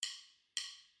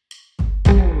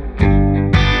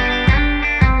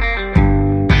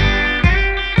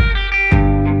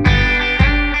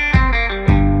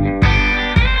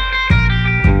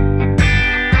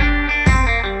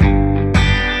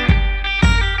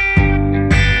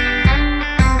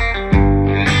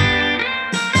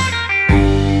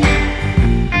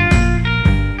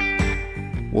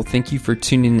Thank you for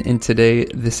tuning in today.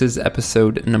 This is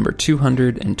episode number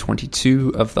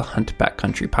 222 of the Hunt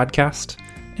Backcountry podcast,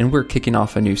 and we're kicking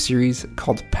off a new series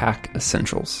called Pack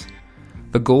Essentials.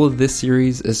 The goal of this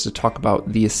series is to talk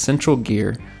about the essential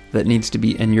gear that needs to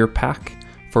be in your pack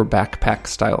for backpack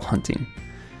style hunting.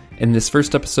 In this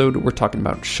first episode, we're talking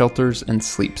about shelters and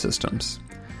sleep systems.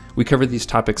 We cover these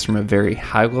topics from a very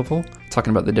high level,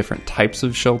 talking about the different types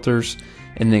of shelters,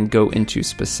 and then go into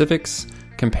specifics,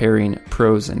 comparing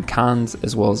pros and cons,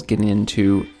 as well as getting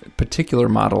into particular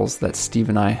models that Steve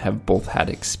and I have both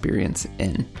had experience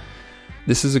in.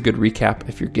 This is a good recap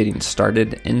if you're getting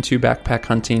started into backpack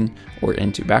hunting or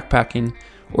into backpacking,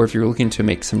 or if you're looking to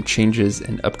make some changes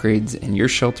and upgrades in your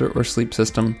shelter or sleep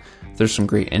system. There's some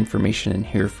great information in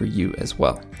here for you as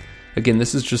well. Again,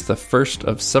 this is just the first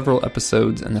of several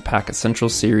episodes in the Pack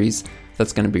Essentials series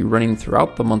that's going to be running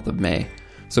throughout the month of May.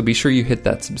 So be sure you hit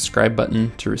that subscribe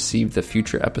button to receive the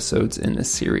future episodes in this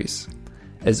series.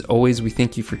 As always, we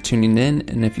thank you for tuning in,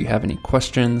 and if you have any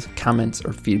questions, comments,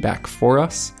 or feedback for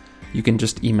us, you can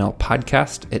just email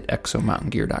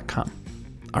podcast@exomountaingear.com.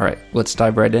 All right, let's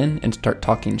dive right in and start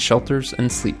talking shelters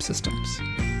and sleep systems.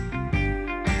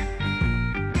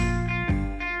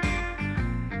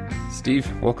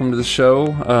 Steve, welcome to the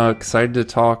show. Excited to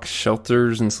talk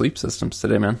shelters and sleep systems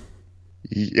today, man.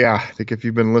 Yeah, I think if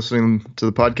you've been listening to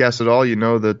the podcast at all, you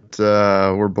know that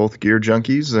we're both gear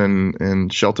junkies,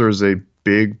 and shelter is a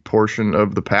big portion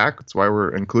of the pack. That's why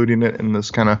we're including it in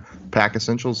this kind of Pack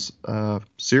Essentials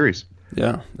series.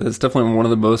 Yeah, it's definitely one of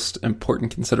the most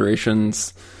important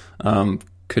considerations.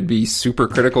 Could be super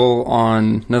critical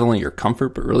on not only your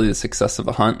comfort, but really the success of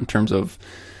a hunt in terms of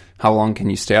how long can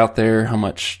you stay out there, how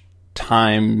much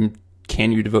time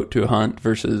can you devote to a hunt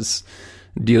versus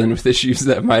dealing with issues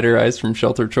that might arise from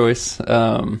shelter choice.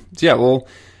 So yeah, we'll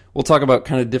talk about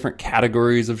kind of different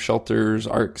categories of shelters,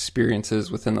 our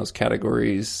experiences within those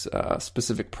categories,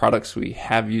 specific products we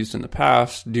have used in the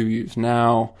past, do use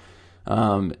now,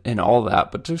 and all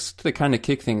that. But just to kind of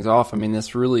kick things off, I mean,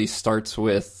 this really starts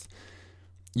with,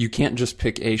 you can't just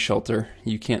pick a shelter.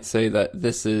 You can't say that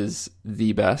this is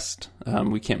the best.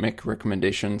 We can't make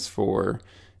recommendations for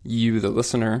you, the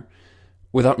listener,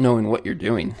 without knowing what you're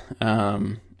doing.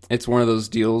 It's one of those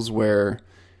deals where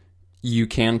you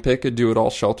can pick a do-it-all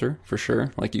shelter for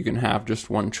sure. Like you can have just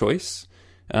one choice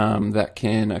that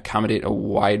can accommodate a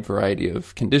wide variety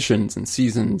of conditions and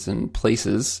seasons and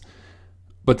places.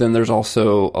 But then there's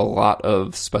also a lot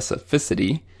of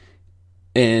specificity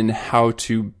in how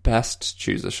to best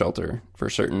choose a shelter for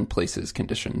certain places,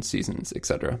 conditions, seasons,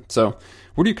 etc. So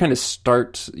where do you kind of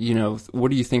start?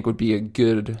 What do you think would be a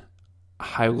good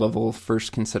high-level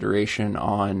first consideration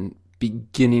on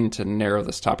beginning to narrow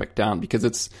this topic down? Because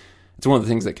it's one of the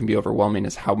things that can be overwhelming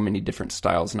is how many different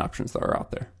styles and options there are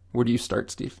out there. Where do you start,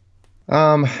 Steve?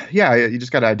 Yeah, you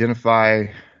just got to identify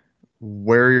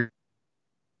where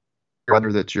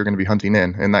weather that you're going to be hunting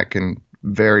in, and that can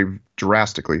vary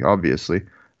drastically, obviously.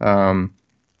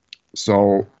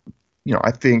 So,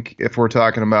 I think if we're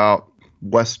talking about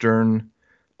Western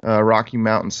Rocky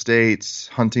Mountain states,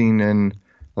 hunting in,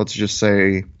 let's just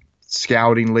say,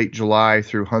 scouting late July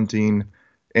through hunting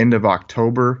end of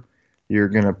October, you're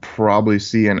going to probably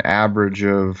see an average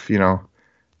of,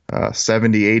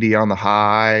 70, 80 on the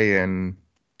high and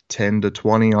 10 to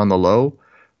 20 on the low.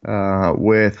 I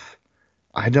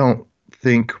don't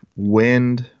think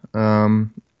wind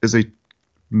is a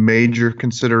major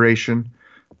consideration.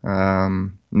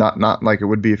 Not like it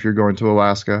would be if you're going to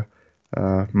Alaska.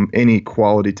 Any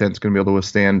quality tent's going to be able to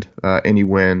withstand any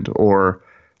wind, or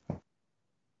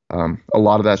a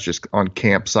lot of that's just on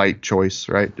campsite choice,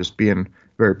 right? Just being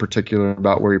very particular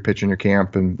about where you're pitching your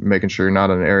camp and making sure you're not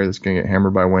in an area that's going to get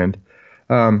hammered by wind.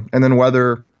 And then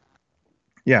weather,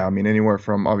 yeah, I mean, anywhere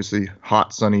from obviously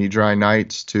hot, sunny, dry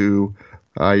nights to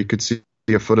you could see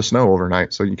a foot of snow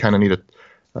overnight. So you kind of need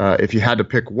if you had to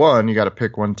pick one, you got to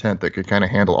pick one tent that could kind of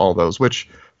handle all those, which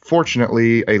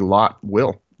fortunately a lot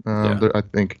will. I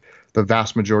think the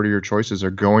vast majority of your choices are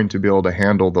going to be able to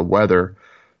handle the weather.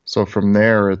 So from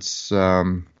there, it's,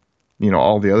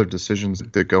 all the other decisions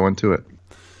that go into it.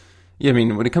 Yeah, I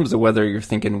mean, when it comes to weather, you're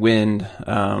thinking wind,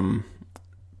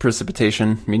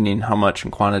 precipitation, meaning how much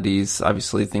and quantities.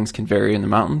 Obviously, things can vary in the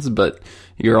mountains, but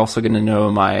you're also going to know,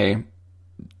 am I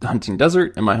hunting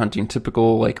desert? Am I hunting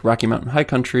typical, like Rocky Mountain high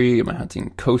country? Am I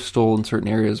hunting coastal in certain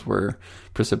areas where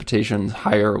precipitation's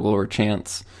higher or lower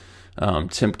chance?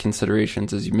 Temp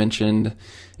considerations, as you mentioned.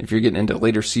 If you're getting into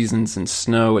later seasons and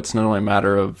snow, it's not only a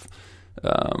matter of,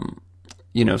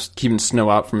 keeping snow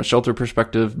out from a shelter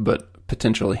perspective, but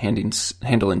potentially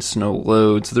handling snow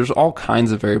loads. So there's all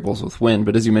kinds of variables with wind.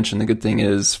 But as you mentioned, the good thing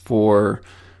is for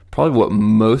probably what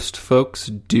most folks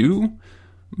do,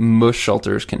 most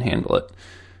shelters can handle it.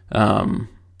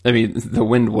 I mean, the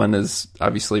wind one is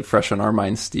obviously fresh on our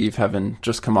minds, Steve, having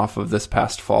just come off of this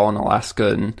past fall in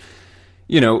Alaska. And,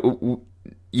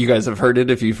 you guys have heard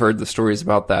it if you've heard the stories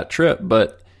about that trip,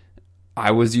 but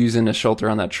I was using a shelter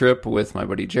on that trip with my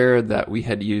buddy Jared that we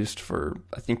had used for,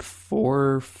 I think, 4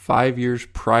 or 5 years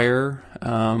prior,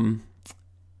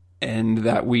 and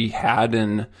that we had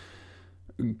in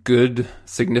good,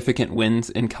 significant winds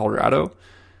in Colorado,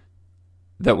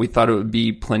 that we thought it would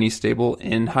be plenty stable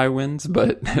in high winds,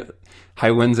 but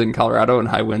high winds in Colorado and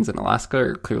high winds in Alaska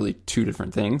are clearly two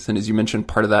different things. And as you mentioned,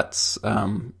 part of that's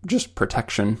just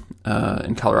protection.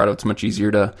 In Colorado, it's much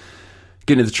easier to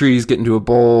get into the trees, get into a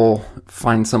bowl,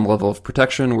 find some level of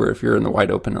protection, where if you're in the wide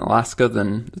open in Alaska,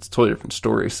 then it's a totally different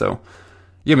story. So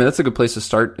yeah, I mean, that's a good place to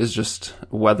start, is just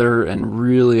weather and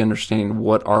really understanding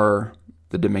what are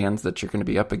the demands that you're going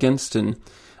to be up against. And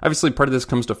obviously part of this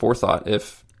comes to forethought.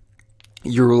 If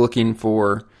you're looking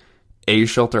for a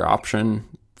shelter option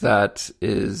that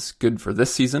is good for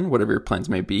this season, whatever your plans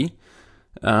may be,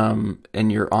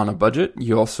 and you're on a budget,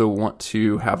 you also want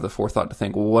to have the forethought to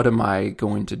think, well, what am I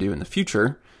going to do in the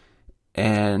future?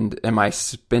 And am I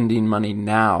spending money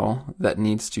now that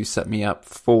needs to set me up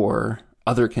for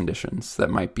other conditions that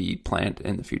might be planned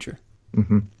in the future?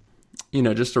 Mm-hmm.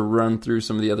 Just to run through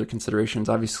some of the other considerations,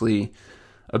 obviously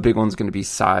a big one's going to be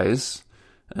size.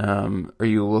 Are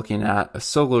you looking at a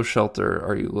solo shelter?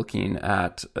 Are you looking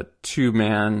at a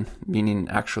 2-man, meaning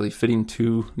actually fitting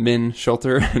 2 men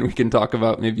shelter? And we can talk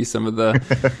about maybe some of the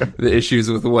issues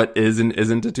with what is and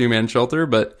isn't a 2-man shelter.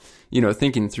 But,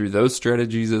 thinking through those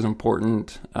strategies is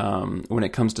important. When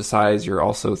it comes to size, you're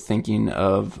also thinking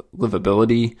of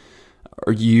livability.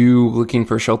 Are you looking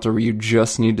for a shelter where you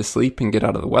just need to sleep and get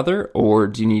out of the weather? Or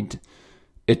do you need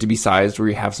it to be sized where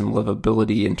you have some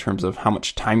livability in terms of how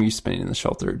much time you spend in the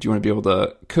shelter? Do you want to be able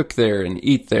to cook there and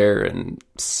eat there and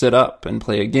sit up and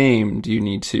play a game? Do you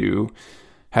need to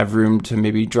have room to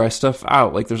maybe dry stuff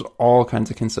out? Like, there's all kinds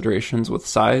of considerations with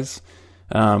size,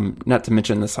 not to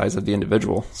mention the size of the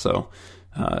individual. So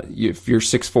if you're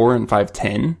 6'4" and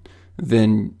 5'10",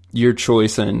 then your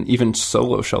choice, and even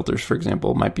solo shelters, for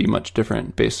example, might be much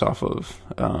different based off of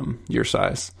your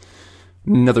size.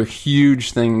 Another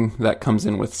huge thing that comes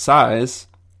in with size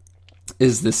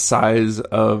is the size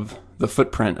of the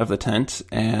footprint of the tent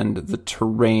and the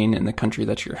terrain in the country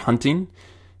that you're hunting.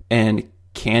 And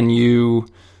can you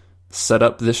set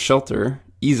up this shelter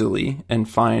easily and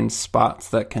find spots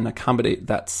that can accommodate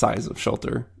that size of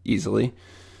shelter easily?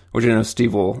 Which I know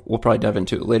Steve will probably dive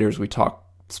into it later as we talk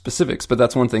specifics, but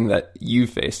that's one thing that you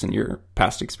faced in your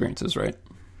past experiences, right?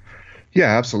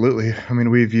 Yeah, absolutely. I mean,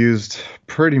 we've used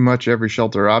pretty much every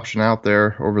shelter option out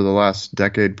there over the last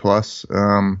decade plus.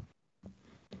 There's,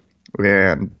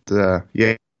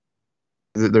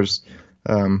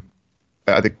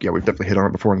 I think, we've definitely hit on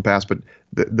it before in the past, but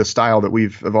the style that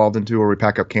we've evolved into, where we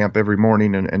pack up camp every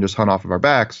morning and just hunt off of our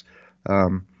backs,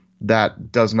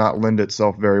 that does not lend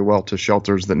itself very well to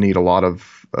shelters that need a lot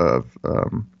of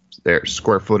their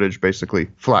square footage, basically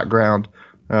flat ground,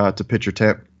 to pitch your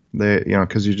tent.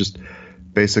 Because you just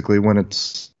basically, when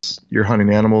you're hunting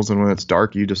animals and when it's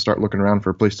dark, you just start looking around for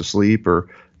a place to sleep, or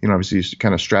obviously you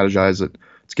kind of strategize that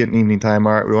it's getting evening time.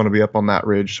 All right, we want to be up on that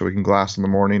ridge so we can glass in the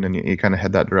morning, and you kind of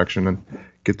head that direction and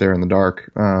get there in the dark.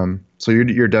 So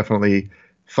you're definitely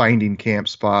finding camp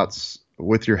spots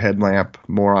with your headlamp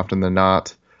more often than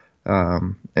not,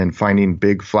 and finding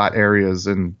big flat areas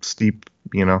and steep,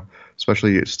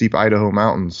 especially steep Idaho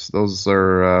mountains. Those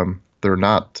are they're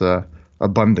not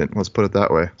abundant, let's put it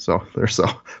that way. So there's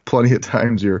plenty of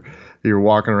times you're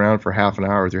walking around for half an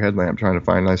hour with your headlamp trying to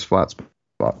find a nice flat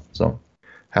spot. So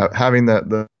having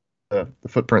the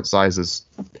footprint size is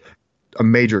a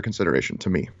major consideration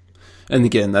to me. And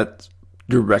again, that's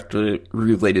directly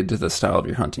related to the style of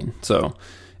your hunting. So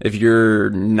if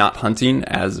you're not hunting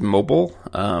as mobile,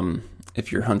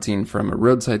 if you're hunting from a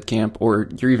roadside camp, or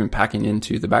you're even packing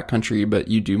into the backcountry, but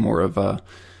you do more of a,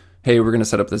 hey, we're going to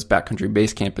set up this backcountry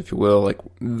base camp, if you will. Like,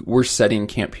 we're setting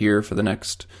camp here for the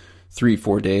next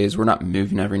 3-4 days. We're not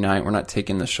moving every night. We're not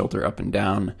taking the shelter up and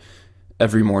down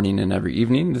every morning and every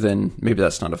evening. Then maybe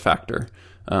that's not a factor.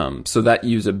 So that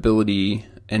usability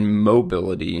and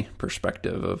mobility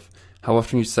perspective of how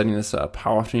often you're setting this up,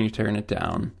 how often you're tearing it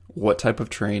down, what type of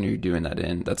terrain are you doing that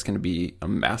in, that's going to be a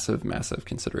massive, massive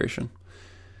consideration.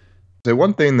 So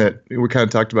one thing that we kind of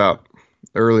talked about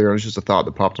earlier, and it's just a thought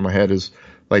that popped in my head, is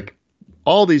like,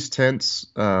 all these tents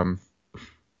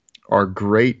are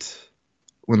great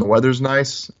when the weather's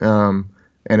nice, and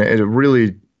it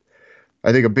really,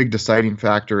 I think a big deciding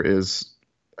factor is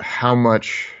how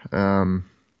much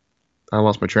I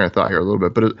lost my train of thought here a little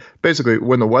bit, but basically,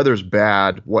 when the weather's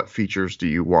bad, what features do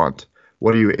you want?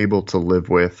 What are you able to live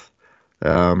with?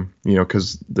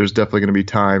 Because there's definitely going to be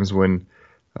times when,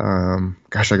 I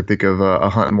could think of a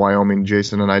hunt in Wyoming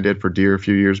Jason and I did for deer a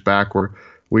few years back where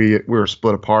we were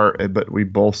split apart, but we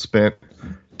both spent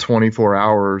 24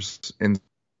 hours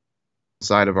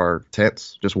inside of our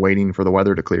tents just waiting for the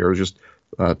weather to clear. It was just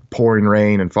pouring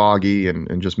rain and foggy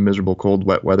and just miserable, cold,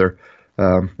 wet weather.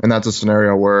 And that's a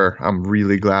scenario where I'm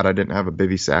really glad I didn't have a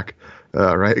bivy sack,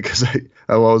 right? Because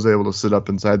I was able to sit up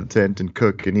inside the tent and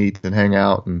cook and eat and hang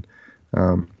out. And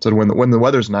so when the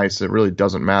weather's nice, it really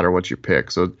doesn't matter what you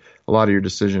pick. So a lot of your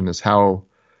decision is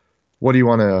what do you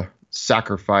want to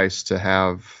sacrifice to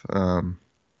have,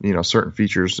 certain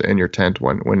features in your tent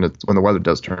when the weather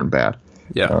does turn bad.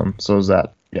 Yeah. So is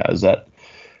that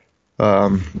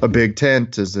a big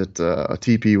tent? Is it a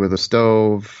teepee with a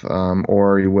stove?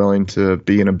 Or are you willing to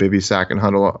be in a bivy sack and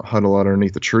huddle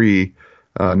underneath a tree,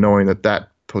 knowing that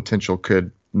potential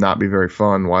could not be very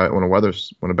fun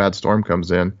when a bad storm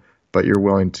comes in, but you're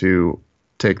willing to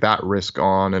take that risk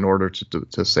on in order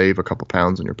to save a couple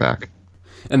pounds in your pack?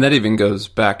 And that even goes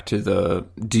back to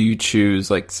do you choose,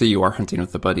 like, say you are hunting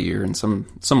with a buddy or in some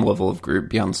level of group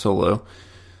beyond solo,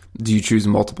 do you choose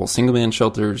multiple single-man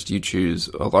shelters? Do you choose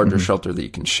a larger shelter that you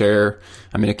can share?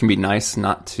 I mean, it can be nice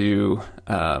not to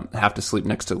have to sleep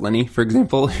next to Lenny, for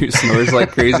example, who snores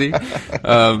like crazy.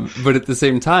 But at the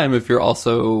same time, if you're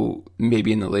also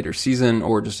maybe in the later season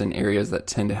or just in areas that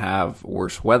tend to have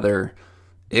worse weather,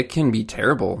 it can be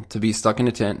terrible to be stuck in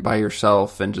a tent by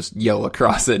yourself and just yell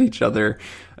across at each other,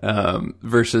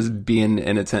 versus being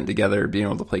in a tent together, being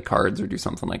able to play cards or do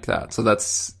something like that. So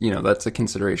that's a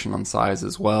consideration on size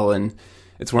as well. And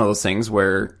it's one of those things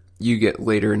where you get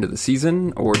later into the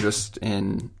season, or just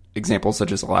in examples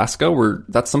such as Alaska, where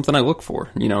that's something I look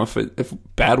for. If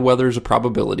bad weather is a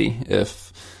probability,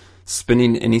 if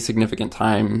spending any significant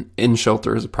time in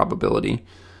shelter is a probability,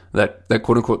 that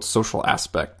quote unquote social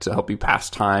aspect to help you pass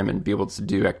time and be able to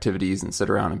do activities and sit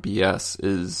around and BS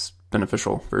is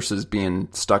beneficial versus being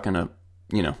stuck in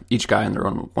each guy in their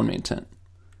own one-man tent.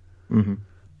 Mm-hmm.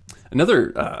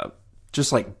 Another,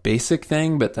 just like basic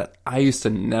thing, but that I used to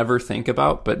never think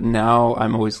about, but now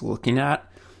I'm always looking at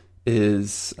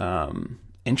is,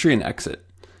 entry and exit.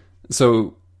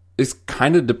 So it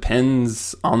kind of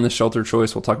depends on the shelter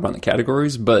choice. We'll talk about in the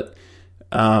categories, but,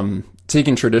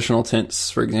 taking traditional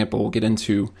tents, for example, we'll get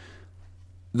into,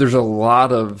 there's a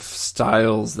lot of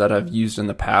styles that I've used in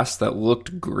the past that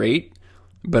looked great,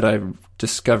 but I've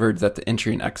discovered that the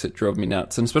entry and exit drove me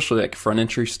nuts, and especially like front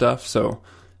entry stuff. So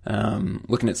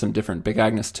looking at some different Big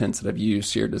Agnes tents that I've used,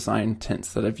 Sierra Design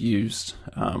tents that I've used,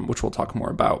 which we'll talk more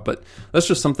about. But that's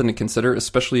just something to consider,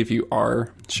 especially if you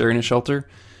are sharing a shelter.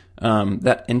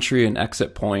 That entry and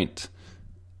exit point,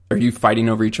 are you fighting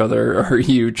over each other? Or are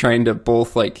you trying to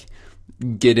both like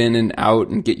get in and out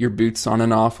and get your boots on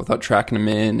and off without tracking them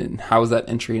in? And how is that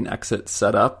entry and exit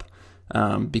set up?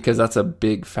 Because that's a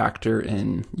big factor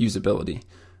in usability,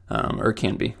 or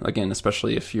can be, again,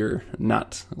 especially if you're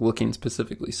not looking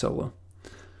specifically solo.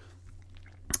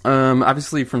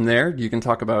 Obviously from there, you can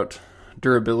talk about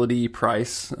durability,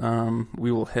 price.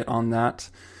 We will hit on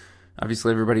that.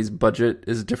 Obviously everybody's budget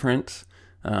is different.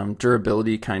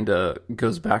 Durability kind of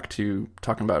goes back to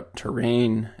talking about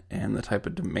terrain and the type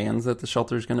of demands that the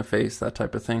shelter is going to face, that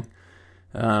type of thing.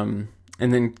 And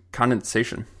then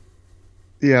condensation.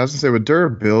 Yeah, I was gonna say with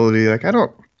durability, like I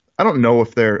don't know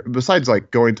if they're, besides like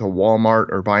going to Walmart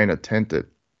or buying a tent at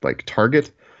like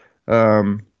Target.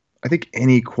 I think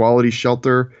any quality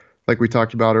shelter, like we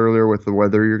talked about earlier with the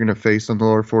weather you're going to face on the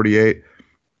lower 48,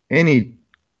 any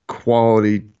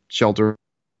quality shelter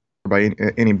by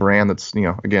any brand that's,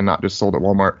 again, not just sold at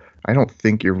Walmart, I don't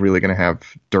think you're really going to have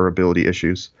durability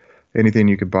issues. Anything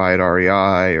you could buy at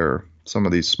REI or some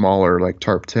of these smaller like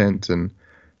Tarp Tent and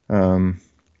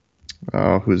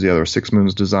who's the other, Six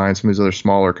Moons Design, some of these other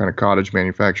smaller kind of cottage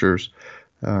manufacturers.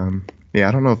 Yeah,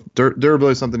 I don't know if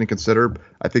durability is something to consider.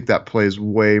 I think that plays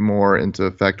way more into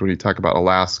effect when you talk about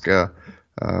Alaska,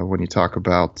 when you talk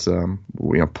about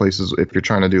places, if you're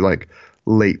trying to do like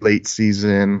late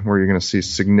season where you're going to see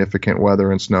significant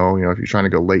weather and snow, if you're trying to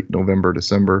go late November,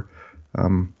 December.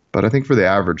 But I think for the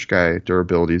average guy,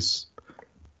 durability is,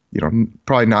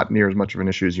 probably not near as much of an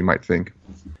issue as you might think.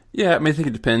 Yeah, I think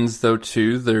it depends though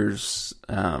too. There's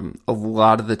a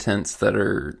lot of the tents that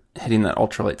are hitting that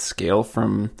ultralight scale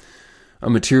from a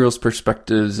materials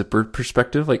perspective, zipper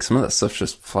perspective. Like some of that stuff's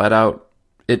just flat out,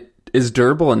 it is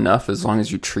durable enough as long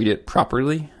as you treat it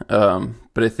properly.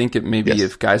 But I think it maybe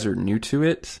if guys are new to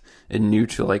it and new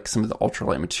to like some of the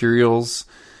ultralight materials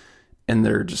and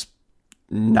they're just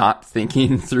not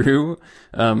thinking through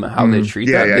how they treat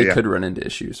that, they could run into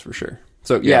issues for sure.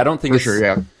 So I don't think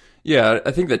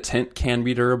I think the tent can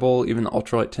be durable. Even the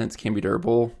ultralight tents can be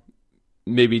durable.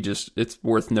 Maybe just it's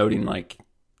worth noting, like,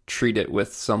 treat it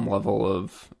with some level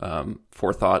of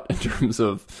forethought in terms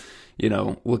of,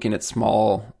 looking at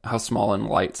how small and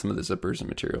light some of the zippers and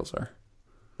materials are.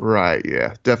 Right.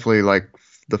 Yeah. Definitely, like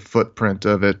the footprint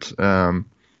of it.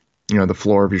 The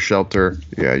floor of your shelter.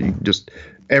 Yeah. You just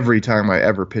every time I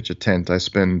ever pitch a tent, I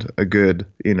spend a good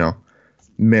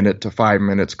minute to 5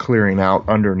 minutes clearing out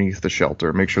underneath the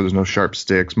shelter. Make sure there's no sharp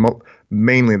sticks.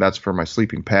 Mainly that's for my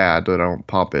sleeping pad, that I don't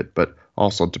pop it, but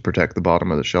also to protect the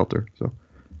bottom of the shelter. So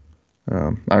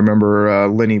I remember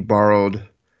Lenny borrowed, I think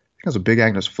it was a Big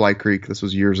Agnes Fly Creek. This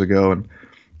was years ago,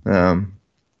 and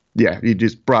he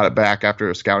just brought it back after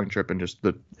a scouting trip, and just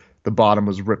the bottom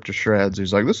was ripped to shreds.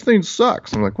 He's like, "This thing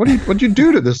sucks." I'm like, "What'd you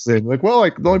do to this thing?" Like, "Well,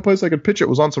 the only place I could pitch it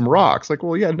was on some rocks." Like,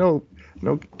 "Well, yeah, no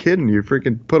kidding. You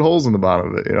freaking put holes in the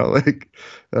bottom of it,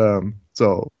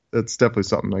 so it's definitely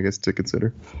something, I guess, to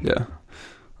consider." Yeah.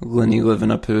 Lenny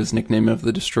living up to his nickname of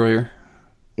the Destroyer.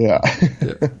 Yeah.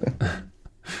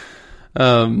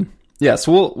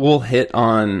 So we'll hit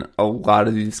on a lot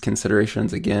of these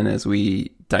considerations again as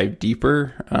we dive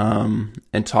deeper,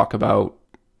 and talk about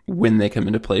when they come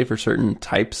into play for certain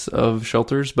types of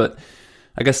shelters. But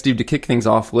I guess, Steve, to kick things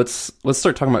off, let's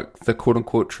start talking about the quote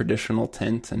unquote traditional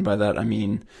tent. And by that, I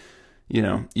mean,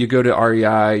 you go to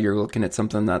REI, you're looking at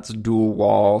something that's dual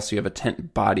wall. So you have a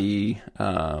tent body,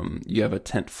 you have a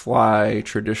tent fly,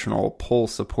 traditional pole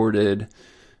supported,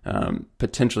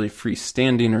 potentially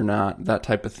freestanding or not, that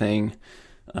type of thing.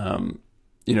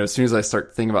 As soon as I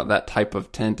start thinking about that type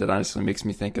of tent, it honestly makes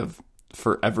me think of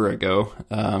forever ago.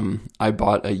 I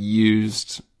bought a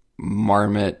used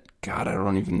Marmot. God, I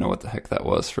don't even know what the heck that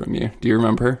was from you. Do you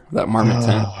remember that Marmot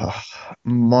tent? I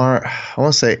want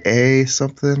to say A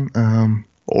something.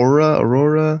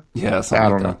 Aurora. Yeah, something I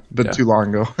don't know. But too long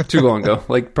ago. Too long ago.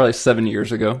 Like probably 7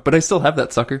 years ago. But I still have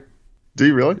that sucker. Do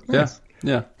you really? Nice.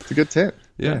 Yeah. It's a good tent.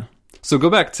 Yeah. So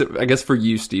go back to, I guess, for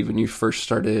you, Steve, when you first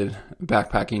started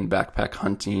backpack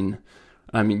hunting.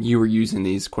 I mean, you were using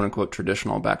these quote unquote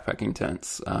traditional backpacking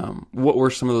tents. What were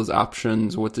some of those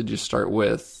options? What did you start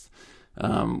with?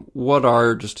 What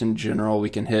are, just in general, we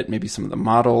can hit maybe some of the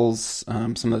models,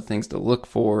 some of the things to look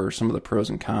for, some of the pros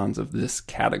and cons of this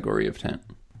category of tent?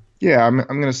 Yeah, I'm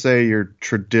going to say your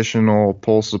traditional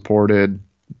pole supported,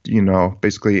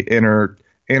 basically inner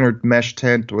mesh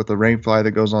tent with a rain fly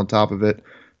that goes on top of it.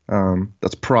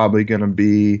 That's probably going to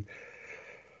be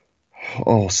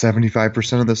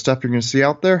 75% of the stuff you're going to see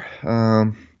out there.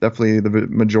 Definitely the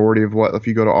majority of if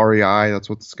you go to REI, that's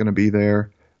what's going to be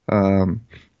there.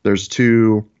 There's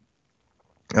two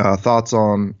thoughts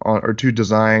or two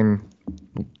design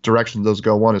directions those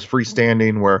go. One is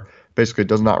freestanding, where basically it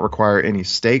does not require any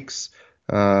stakes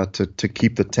to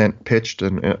keep the tent pitched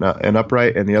and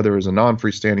upright, and the other is a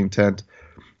non-freestanding tent.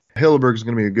 Hilleberg is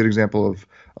going to be a good example of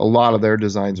a lot of their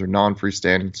designs are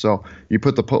non-freestanding. So you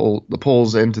put the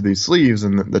poles into these sleeves,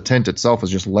 and the tent itself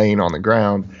is just laying on the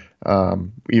ground,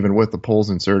 even with the poles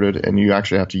inserted, and you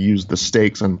actually have to use the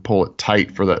stakes and pull it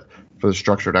tight for the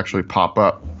structure to actually pop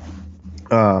up.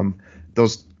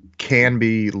 Those can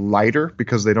be lighter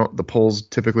because the poles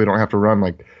typically don't have to run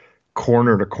like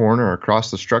corner to corner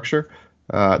across the structure.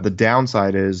 The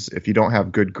downside is if you don't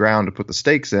have good ground to put the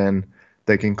stakes in,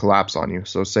 they can collapse on you.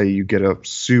 So say you get a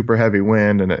super heavy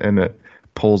wind and it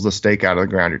pulls the stake out of the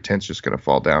ground, your tent's just going to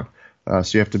fall down.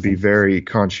 So you have to be very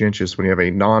conscientious when you have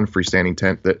a non-freestanding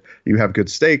tent that you have good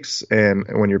stakes, and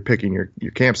when you're picking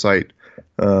your campsite,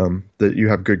 that you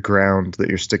have good ground that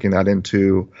you're sticking that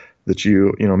into, that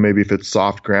maybe if it's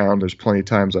soft ground, there's plenty of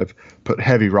times I've put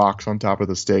heavy rocks on top of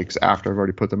the stakes after I've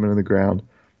already put them into the ground.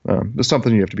 There's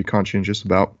something you have to be conscientious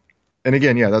about. And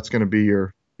again, that's going to be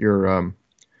your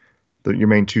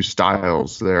main two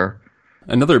styles there.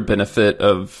 Another benefit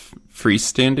of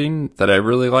freestanding that I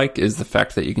really like is the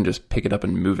fact that you can just pick it up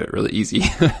and move it really easy.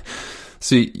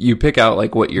 So you pick out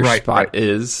like what your spot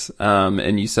is,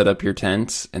 and you set up your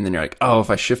tent, and then you're like, oh, if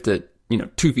I shift it,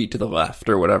 2 feet to the left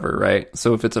or whatever, right?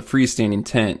 So if it's a freestanding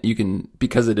tent, you can,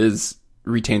 because it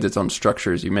retains its own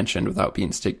structure, as you mentioned, without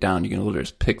being staked down, you can literally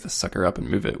just pick the sucker up and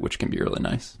move it, which can be really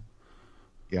nice.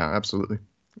 Yeah, absolutely.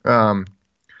 I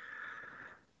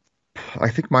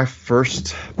think my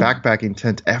first backpacking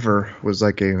tent ever was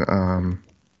like a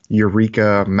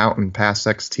Eureka Mountain Pass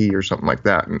XT or something like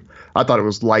that, and I thought it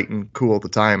was light and cool at the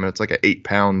time, and it's like an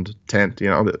 8-pound tent,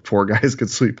 that 4 guys could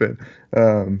sleep in.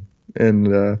 And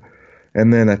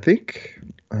then I think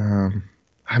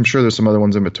I'm sure there's some other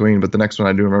ones in between, but the next one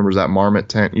I do remember is that Marmot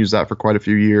tent. Used that for quite a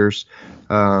few years.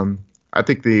 I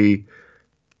think the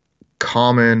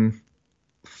common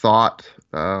thought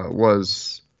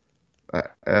was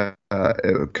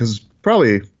because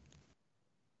probably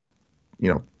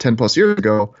 10 plus years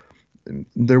ago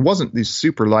there wasn't these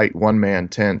super light one man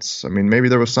tents. I mean, maybe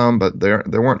there was some, but there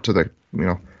weren't to the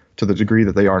degree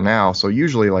that they are now. So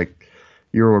usually, like,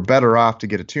 you were better off to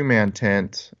get a 2-man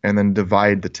tent and then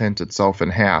divide the tent itself in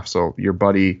half. So your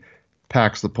buddy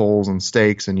packs the poles and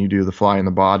stakes and you do the fly in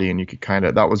the body, and you could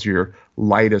that was your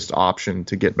lightest option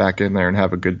to get back in there and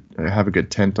have a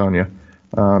good tent on you.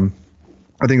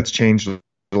 I think it's changed a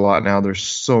lot now. There's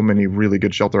so many really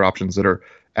good shelter options that are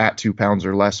at 2 pounds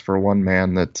or less for one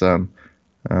man that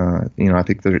I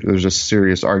think there's a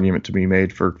serious argument to be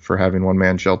made for having one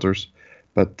man shelters.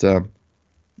 But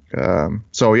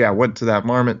so yeah, went to that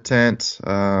Marmot tent.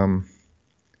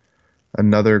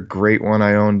 Another great one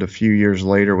I owned a few years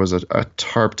later was a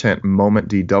tarp tent, Moment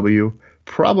DW.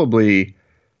 Probably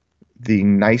the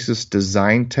nicest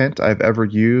design tent I've ever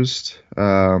used.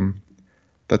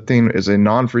 That thing is a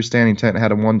non-freestanding tent. It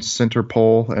had a one center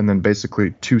pole and then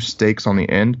basically 2 stakes on the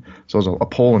end. So it was a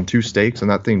pole and 2 stakes,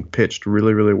 and that thing pitched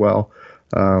really, really well.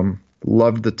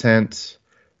 Loved the tent.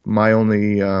 My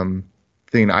only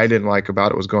thing I didn't like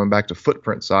about it was going back to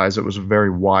footprint size. It was a very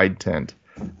wide tent.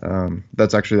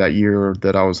 That's actually that year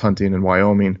that I was hunting in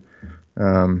Wyoming.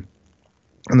 In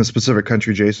the specific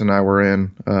country Jason and I were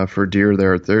in for deer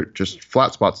there just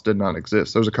flat spots did not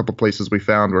exist. There was a couple places we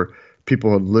found where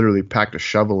people had literally packed a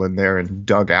shovel in there and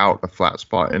dug out a flat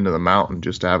spot into the mountain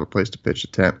just to have a place to pitch a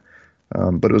tent.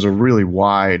 But it was a really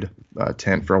wide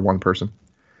tent for a one person.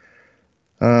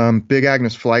 Big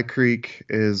Agnes Fly Creek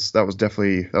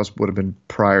would have been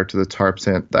prior to the tarp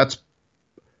tent. That's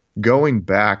going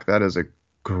back. That is a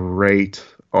great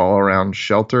all around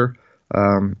shelter.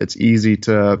 It's easy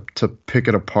to pick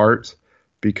it apart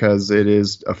because it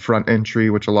is a front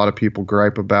entry, which a lot of people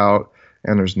gripe about,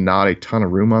 and there's not a ton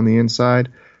of room on the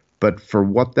inside. But for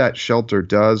what that shelter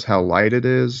does, how light it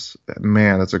is,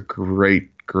 man, that's a great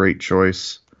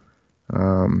choice.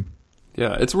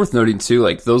 Yeah, it's worth noting too,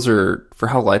 like those are, for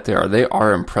how light they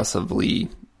are impressively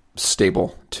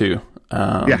stable too.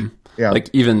 Yeah. Like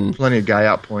even plenty of guy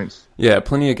out points. Yeah,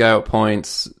 plenty of guy out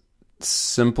points.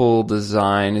 Simple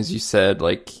design, as you said,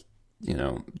 like,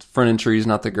 front entry is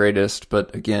not the greatest,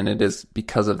 but again, it is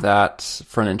because of that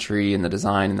front entry and the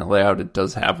design and the layout. It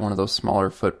does have one of those smaller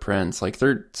footprints. Like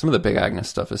some of the Big Agnes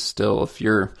stuff is still, if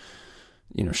you're,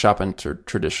 shopping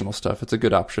traditional stuff, it's a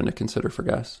good option to consider for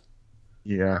guys.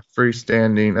 Yeah,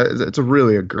 freestanding. It's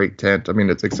a great tent. I mean,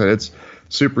 it's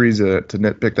super easy to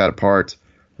nitpick that apart.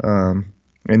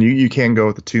 And you can go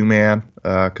with a 2-man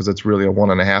because it's really a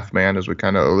 1.5 man, as we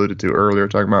kind of alluded to earlier,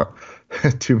 talking about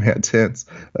 2-man tents.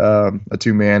 A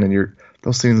 2-man, and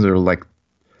those things are like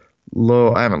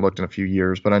low. I haven't looked in a few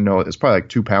years, but I know it's probably like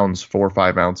 2 pounds, 4 or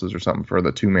 5 ounces or something for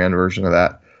the 2-man version of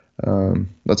that.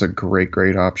 That's a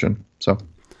great option. So.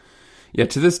 Yeah,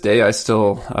 to this day, I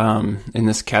still, in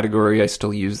this category, I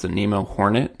still use the Nemo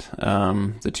Hornet,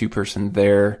 the 2-person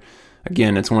there.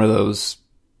 Again, it's one of those,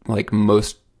 like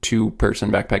most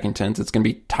 2-person backpacking tents. It's going to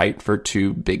be tight for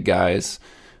 2 big guys.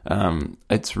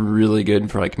 It's really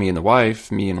good for like me and the wife,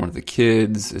 me and one of the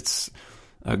kids. It's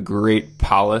a great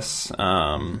Pallas.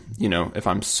 If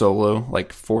I'm solo,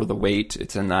 like for the weight,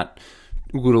 it's in that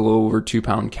little over 2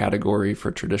 pound category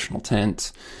for traditional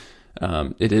tent.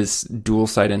 It is dual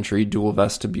side entry, dual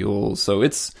vestibule. So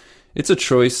it's a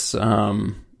choice,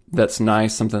 that's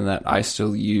nice. Something that I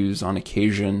still use on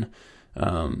occasion.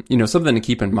 Something to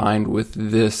keep in mind with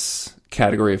this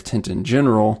category of tent in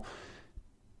general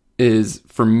is,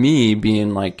 for me,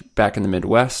 being like back in the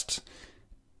Midwest,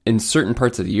 in certain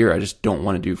parts of the year, I just don't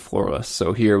want to do floorless.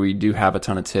 So here we do have a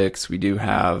ton of ticks. We do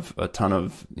have a ton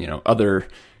of, other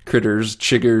critters,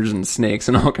 chiggers and snakes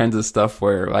and all kinds of stuff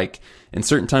where, like, in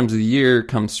certain times of the year,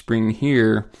 come spring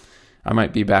here, I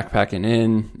might be backpacking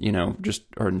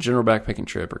or in general backpacking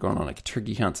trip or going on like a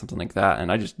turkey hunt, something like that.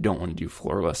 And I just don't want to do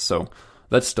floorless. So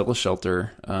that's still a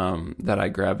shelter that I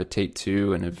gravitate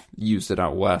to and have used it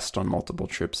out west on multiple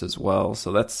trips as well.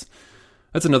 So that's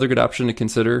another good option to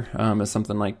consider as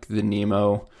something like the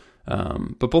Nemo.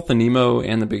 But both the Nemo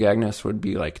and the Big Agnes would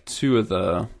be like two of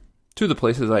the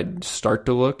places I'd start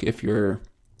to look if you're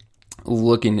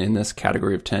looking in this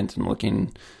category of tent and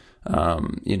looking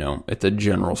at the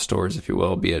general stores, if you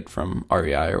will, be it from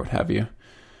REI or what have you.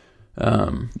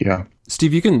 Yeah.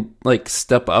 Steve, you can like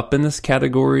step up in this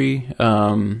category.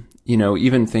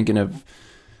 Even thinking of,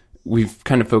 we've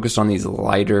kind of focused on these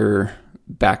lighter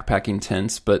backpacking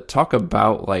tents, but talk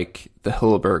about like the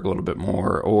Hilleberg a little bit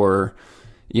more, or,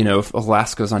 if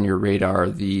Alaska's on your radar,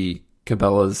 the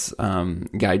Cabela's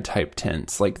guide type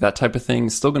tents, like that type of thing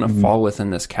is still going to fall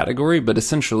within this category, but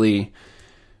essentially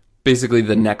basically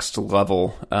the next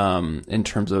level in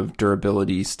terms of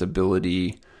durability,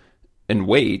 stability, and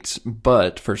weight.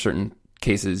 But for certain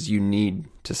cases, you need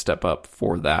to step up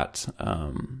for that.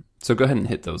 So go ahead and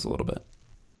hit those a little bit.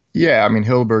 Yeah, I mean,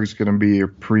 Hilleberg's going to be a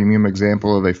premium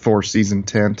example of a 4-season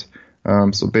tent.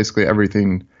 So basically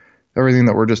everything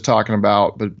that we're just talking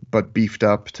about, but beefed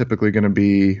up, typically going to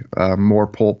be more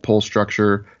pull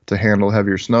structure to handle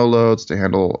heavier snow loads, to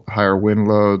handle higher wind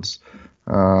loads.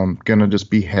 Going to just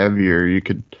be heavier. You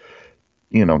could,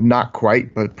 not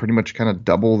quite, but pretty much kind of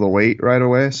double the weight right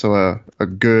away. So a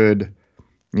good,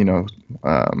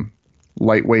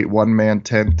 lightweight one-man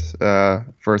tent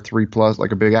for a 3+,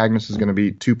 like a Big Agnes, is going to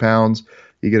be 2 pounds.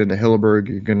 You get into Hilleberg,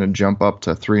 you're going to jump up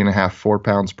to 3.5, 4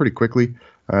 pounds pretty quickly.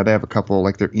 They have a couple,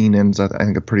 like their Enans, I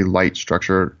think a pretty light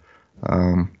structure,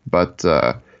 but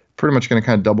pretty much going to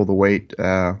kind of double the weight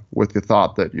with the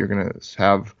thought that you're going to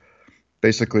have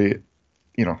basically,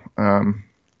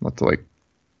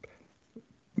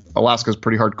 Alaska's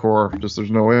pretty hardcore. Just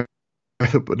there's no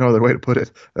other way to put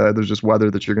it. There's just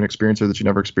weather that you're going to experience here that you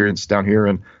never experienced down here,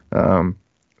 and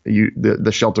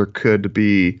the shelter could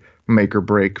be make or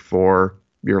break for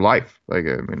your life. Like,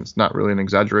 I mean, it's not really an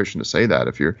exaggeration to say that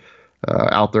if you're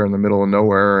out there in the middle of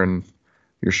nowhere and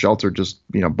your shelter just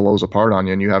blows apart on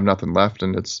you and you have nothing left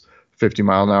and it's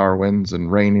 50-mile-an-hour winds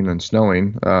and raining and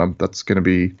snowing, that's going to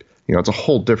be it's a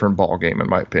whole different ball game in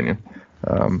my opinion,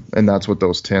 and that's what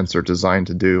those tents are designed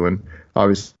to do. And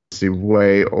obviously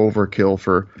way overkill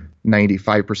for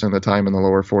 95% of the time in the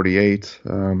lower 48,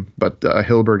 but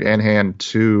Hilleberg and Hand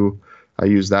 2, I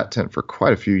used that tent for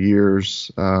quite a few years.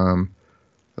 It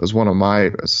was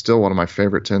still one of my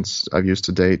favorite tents I've used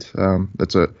to date.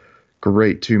 It's a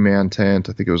great 2-man tent.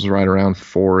 I think it was right around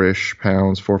 4-ish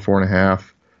pounds,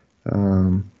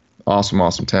 4.5.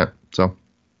 Awesome tent. So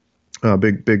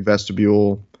big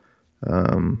vestibule.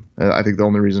 I think the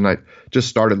only reason I just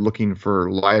started looking for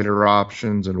lighter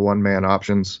options and one-man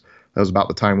options, that was about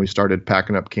the time we started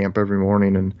packing up camp every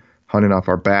morning and hunting off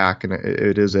our back. And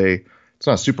it's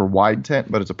not a super wide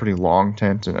tent, but it's a pretty long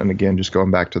tent. And again, just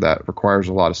going back to that, it requires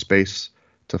a lot of space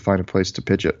to find a place to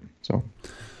pitch it. So,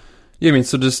 yeah, I mean,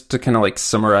 so just to kind of like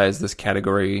summarize this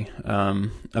category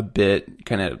a bit,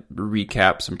 kind of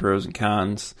recap some pros and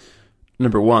cons.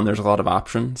 Number one, there's a lot of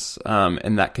options,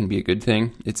 and that can be a good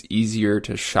thing. It's easier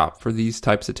to shop for these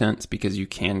types of tents because you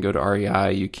can go to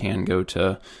REI, you can go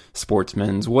to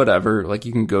Sportsman's, whatever. Like,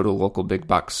 you can go to local big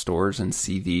box stores and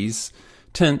see these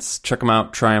tents, check them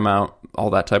out, try them out,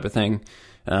 all that type of thing,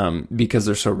 because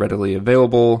they're so readily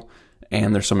available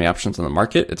and there's so many options on the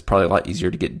market. It's probably a lot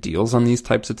easier to get deals on these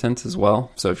types of tents as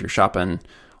well. So if you're shopping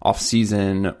off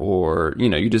season or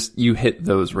you hit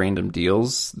those random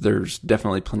deals, there's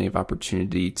definitely plenty of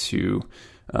opportunity to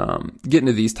get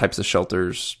into these types of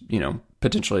shelters,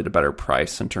 potentially at a better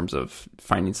price in terms of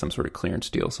finding some sort of clearance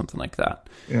deal, something like that.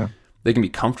 Yeah. They can be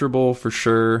comfortable for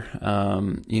sure.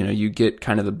 You get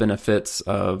kind of the benefits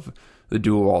of the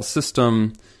dual wall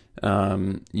system.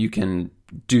 You can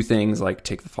do things like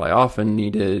take the fly off when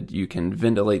needed. You can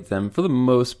ventilate them for the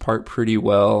most part pretty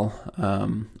well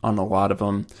on a lot of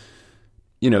them.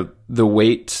 The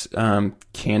weight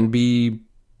can be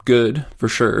good for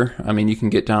sure. I mean, you can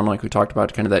get down, like we talked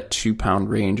about, kind of that 2-pound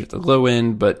range at the low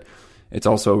end, but it's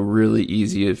also really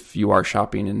easy if you are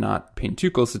shopping and not paying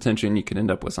too close attention, you can end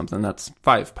up with something that's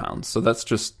 5 pounds. So that's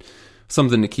just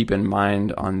something to keep in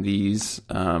mind on these.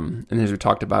 And as we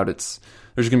talked about, there's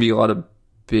going to be a lot of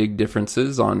big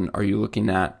differences on, are you looking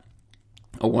at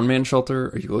a 1-man shelter?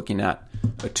 Are you looking at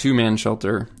a 2-man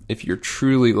shelter? If you're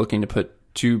truly looking to put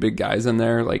 2 big guys in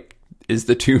there, like, is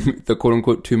the quote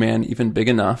unquote 2-man even big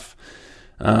enough?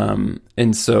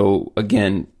 And so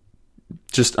again,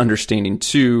 just understanding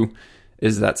too,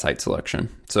 is that site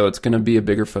selection. So it's going to be a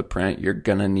bigger footprint. You're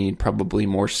going to need probably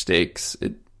more stakes.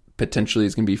 It potentially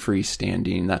is going to be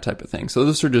freestanding, that type of thing. So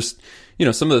those are just,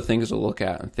 some of the things to look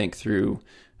at and think through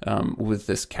with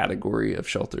this category of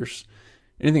shelters.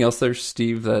 Anything else there,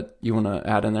 Steve, that you want to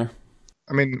add in there?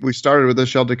 I mean, we started with the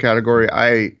shelter category.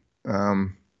 I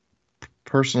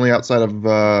personally, outside of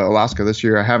Alaska this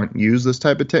year, I haven't used this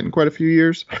type of tent in quite a few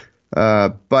years.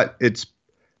 But if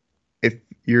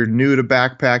you're new to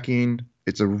backpacking,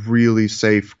 it's a really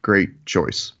safe, great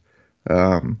choice.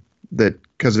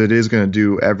 Because it is going to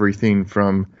do everything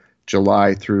from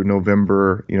July through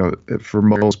November. For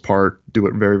most part, do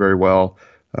it very, very well.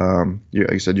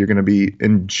 Like I said, you're going to be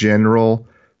in general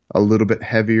a little bit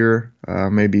heavier,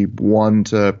 maybe 1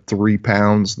 to 3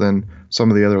 pounds than some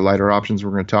of the other lighter options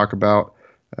we're going to talk about.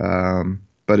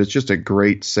 but it's just a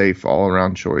great, safe,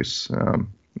 all-around choice,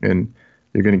 and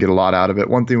you're going to get a lot out of it.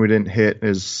 One thing we didn't hit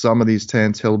is some of these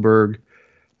tents. Hillberg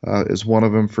is one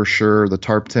of them for sure. The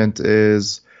tarp tent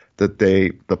is that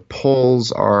the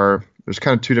poles are, there's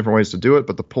kind of two different ways to do it,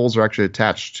 but the poles are actually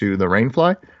attached to the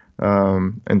rainfly.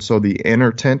 And so the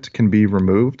inner tent can be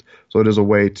removed. So it is a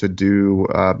way to do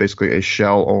basically a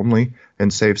shell only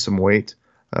and save some weight.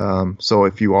 So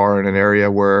if you are in an area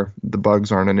where the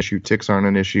bugs aren't an issue, ticks aren't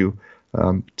an issue,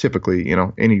 typically,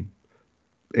 any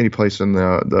place in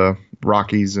the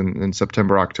Rockies in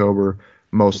September, October,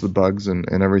 most of the bugs and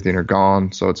everything are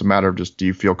gone. So it's a matter of just, do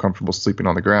you feel comfortable sleeping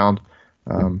on the ground?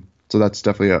 So that's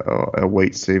definitely a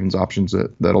weight savings options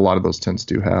that a lot of those tents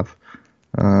do have.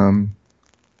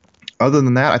 Other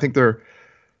than that, I think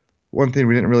one thing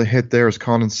we didn't really hit there is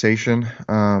condensation.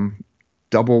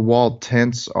 Double walled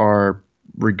tents are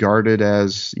regarded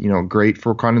as, great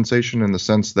for condensation in the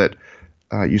sense that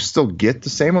you still get the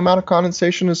same amount of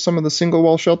condensation as some of the single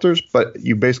wall shelters, but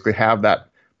you basically have that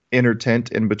inner tent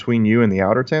in between you and the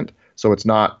outer tent. So it's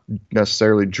not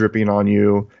necessarily dripping on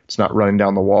you. It's not running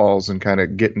down the walls and kind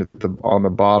of getting on the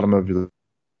bottom of the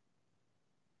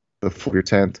floor of your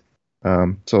tent.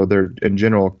 So they're in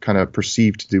general kind of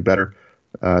perceived to do better.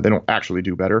 They don't actually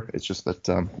do better. It's just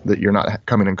that you're not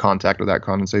coming in contact with that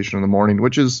condensation in the morning,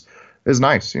 which is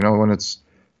nice. When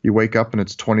you wake up and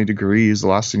it's 20 degrees, the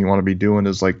last thing you want to be doing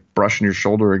is like brushing your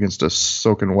shoulder against a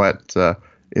soaking wet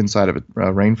inside of a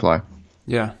rainfly.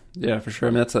 Yeah, for sure.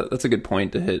 I mean, that's a good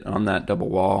point to hit on that double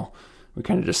wall. We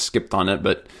kind of just skipped on it,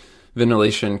 but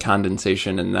ventilation,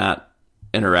 condensation, and that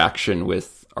interaction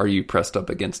with, are you pressed up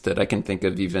against it? I can think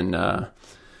of even a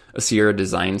Sierra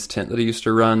Designs tent that I used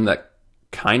to run that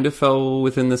kind of fell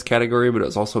within this category, but it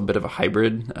was also a bit of a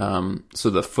hybrid. So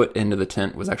the foot end of the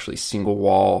tent was actually single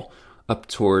wall up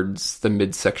towards the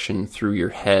midsection through your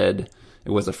head.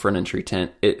 It was a front entry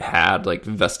tent. It had like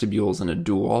vestibules and a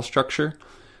dual wall structure.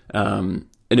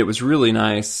 And it was really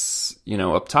nice,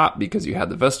 up top because you had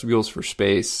the vestibules for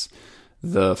space.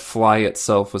 The fly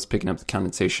itself was picking up the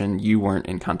condensation. You weren't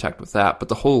in contact with that. But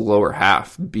the whole lower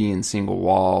half being single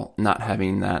wall, not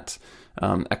having that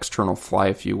external fly,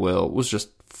 if you will, was just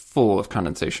full of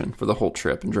condensation for the whole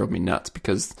trip and drove me nuts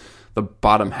because the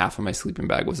bottom half of my sleeping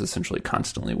bag was essentially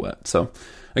constantly wet. So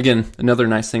again, another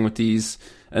nice thing with these,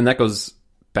 and that goes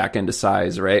back into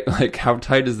size, right? Like, how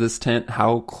tight is this tent?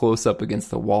 How close up against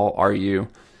the wall are you?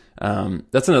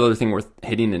 That's another thing worth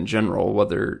hitting in general,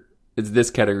 whether it's this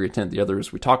category tent, the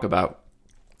others we talk about,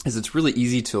 is it's really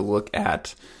easy to look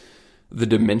at the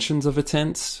dimensions of a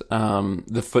tent,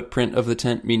 the footprint of the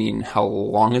tent, meaning how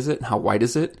long is it, how wide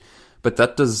is it, but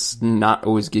that does not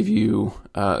always give you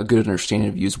a good understanding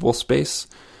of usable space,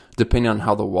 depending on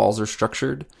how the walls are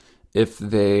structured. If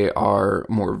they are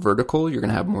more vertical, you're going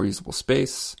to have more usable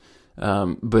space.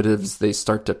 But as they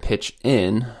start to pitch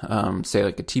in, say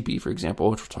like a teepee, for example,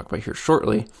 which we'll talk about here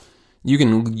shortly, you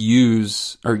can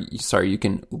lose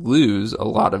a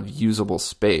lot of usable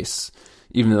space,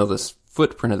 even though this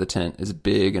footprint of the tent is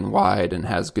big and wide and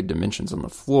has good dimensions on the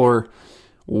floor.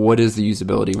 What is the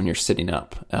usability when you're sitting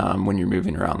up, when you're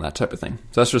moving around, that type of thing?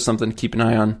 So that's just something to keep an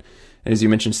eye on. And as you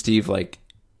mentioned, Steve, like,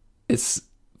 it's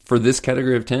for this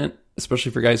category of tent,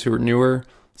 especially for guys who are newer,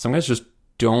 some guys just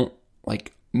don't,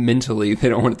 like, mentally, they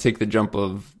don't want to take the jump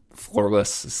of floorless,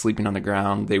 sleeping on the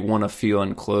ground. They want to feel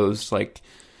enclosed. Like,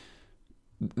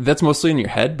 that's mostly in your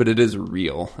head, but it is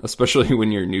real, especially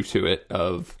when you're new to it,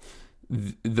 of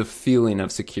the feeling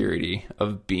of security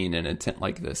of being in a tent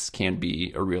like this can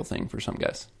be a real thing for some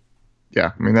guys.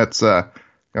 Yeah, I mean, that's,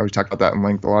 we talk about that in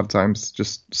length a lot of times,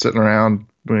 just sitting around,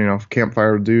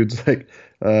 campfire with dudes, like,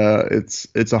 it's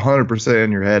 100%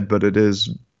 in your head, but it is,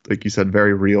 like you said,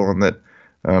 very real, and that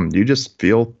you just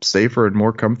feel safer and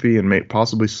more comfy and may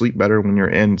possibly sleep better when you're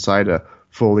inside a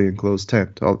fully enclosed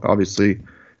tent. Obviously,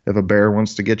 if a bear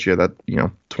wants to get you, that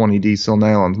 20D sil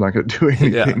nylon's not going to do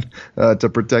anything to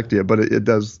protect you, but it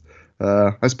does.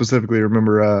 I specifically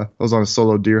remember I was on a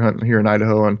solo deer hunt here in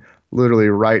Idaho, and literally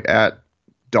right at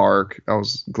dark, I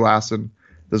was glassing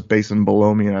this basin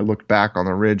below me, and I looked back on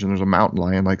the ridge, and there's a mountain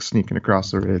lion like sneaking across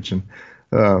the ridge, and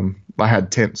I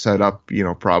had tent set up,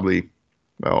 probably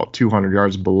 200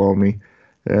 yards below me,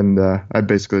 and I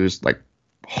basically just like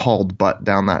hauled butt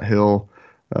down that hill,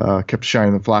 kept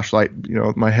shining the flashlight,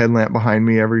 with my headlamp behind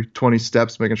me every 20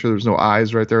 steps, making sure there's no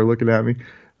eyes right there looking at me,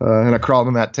 and I crawled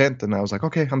in that tent, and I was like,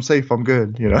 okay, I'm safe, I'm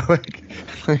good, like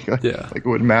it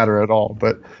wouldn't matter at all.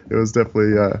 But it was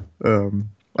definitely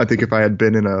I think if I had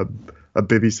been in a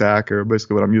bivy sack, or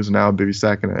basically what I'm using now, a bivy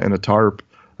sack and a tarp,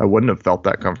 I wouldn't have felt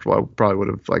that comfortable. I probably would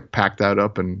have like packed that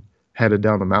up and headed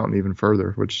down the mountain even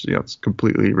further, which it's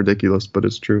completely ridiculous, but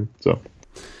it's true. So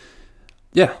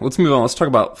Yeah, let's move on. Let's talk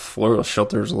about floral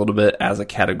shelters a little bit as a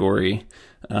category.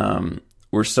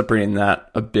 We're separating that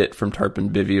a bit from tarp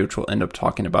and bivy, which we'll end up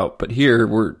talking about. But here,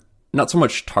 we're not so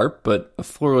much tarp, but a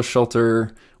floral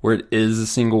shelter where it is a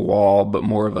single wall, but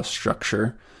more of a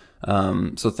structure.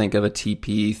 So think of a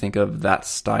teepee, think of that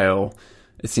style.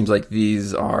 It seems like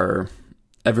these are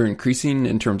ever increasing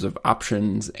in terms of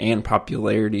options and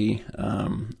popularity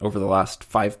over the last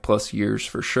 5+ years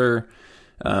for sure.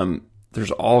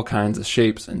 There's all kinds of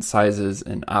shapes and sizes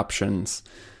and options.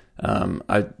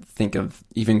 I think of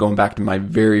even going back to my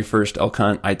very first elk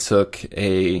hunt, I took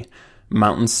a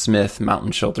Mountain Smith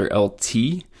Mountain Shelter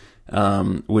LT,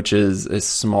 which is a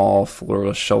small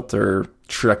floral shelter,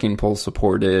 trekking pole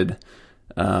supported,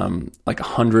 like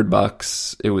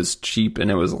 $100. It was cheap and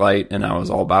it was light and I was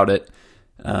all about it.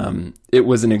 It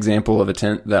was an example of a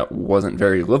tent that wasn't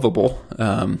very livable.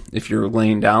 If you're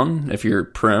laying down, if you're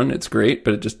prone, it's great,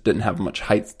 but it just didn't have much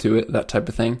height to it, that type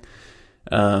of thing.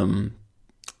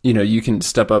 You can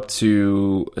step up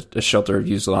to a shelter I've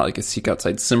used a lot, like a Seek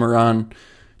Outside Cimarron,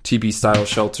 teepee style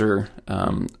shelter,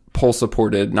 pole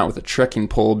supported, not with a trekking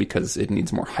pole because it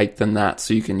needs more height than that.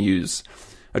 So you can use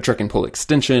a trekking pole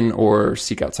extension, or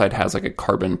Seek Outside has like a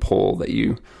carbon pole that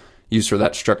you use for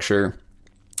that structure.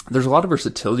 There's a lot of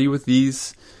versatility with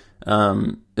these.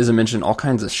 As I mentioned, all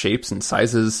kinds of shapes and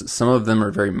sizes. Some of them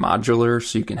are very modular,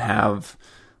 so you can have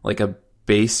like a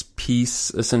base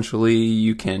piece, essentially.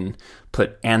 You can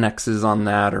put annexes on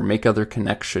that or make other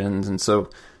connections. And so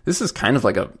this is kind of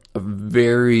like a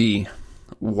very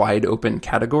wide open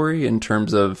category in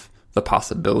terms of the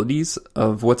possibilities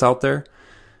of what's out there.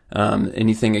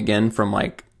 Anything, again, from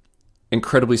like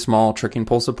incredibly small trekking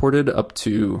pole supported up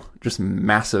to just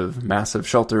massive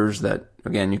shelters that,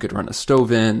 again, you could run a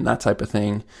stove in, that type of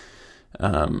thing.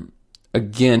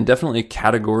 Again, definitely a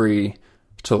category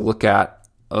to look at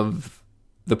of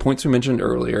the points we mentioned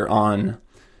earlier on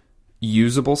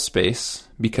usable space,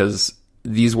 because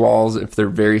these walls, if they're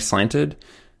very slanted,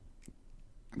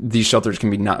 these shelters can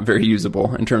be not very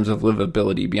usable in terms of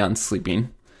livability beyond sleeping.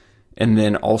 And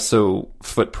then also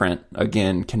footprint,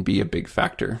 again, can be a big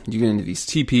factor. You get into these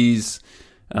teepees,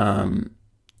 not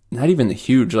even the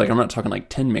huge, like I'm not talking like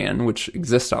 10-man, which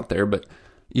exists out there, but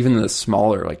even the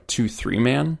smaller, like 2-3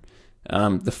 man,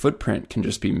 the footprint can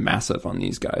just be massive on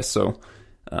these guys. So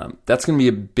that's going to be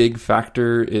a big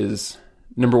factor, is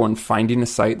number one, finding a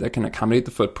site that can accommodate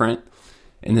the footprint.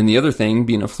 And then the other thing,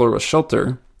 being a floral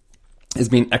shelter, is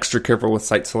being extra careful with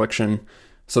site selection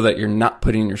so that you're not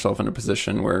putting yourself in a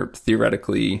position where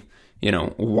theoretically,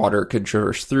 water could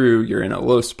traverse through, you're in a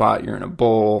low spot, you're in a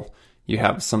bowl, you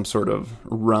have some sort of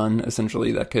run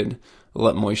essentially that could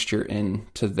let moisture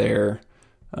into there.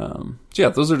 So yeah,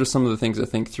 those are just some of the things I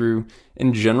think through.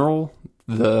 In general,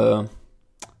 the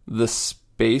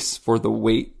space for the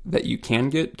weight that you can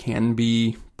get can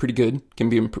be pretty good, can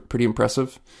be pretty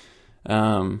impressive.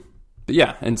 But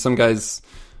yeah, and some guys,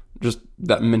 just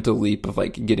that mental leap of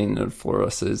like getting into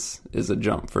Florus is a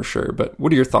jump for sure. But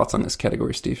what are your thoughts on this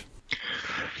category, Steve?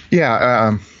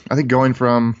 Yeah, I think going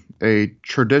from a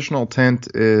traditional tent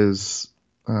is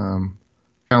kind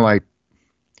of like,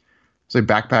 say,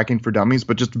 backpacking for dummies,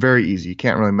 but just very easy. You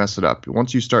can't really mess it up.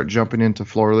 Once you start jumping into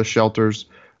floorless shelters,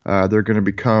 they're going to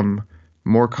become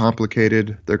more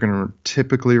complicated. They're going to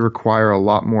typically require a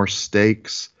lot more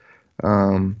stakes.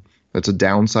 That's a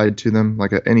downside to them.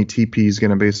 Like any teepee is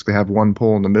going to basically have one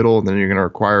pole in the middle, and then you're going to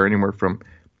require anywhere from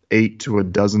 8 to a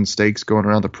dozen stakes going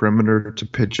around the perimeter to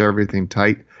pitch everything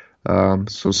tight.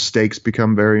 So stakes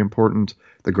become very important.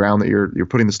 The ground that you're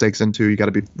putting the stakes into, you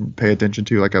got to pay attention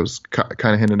to. Like I was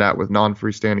kind of hinted at with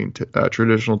non-freestanding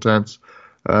traditional tents,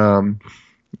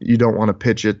 you don't want to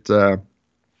pitch it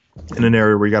in an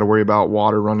area where you got to worry about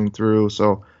water running through.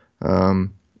 So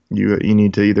you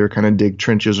need to either kind of dig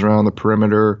trenches around the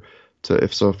perimeter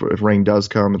if rain does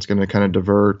come, it's going to kind of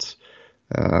divert.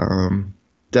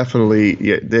 Definitely,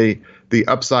 yeah. The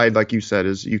upside, like you said,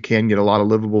 is you can get a lot of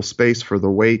livable space for the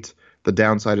weight. The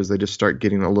downside is they just start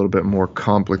getting a little bit more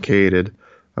complicated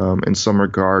in some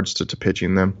regards to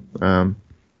pitching them.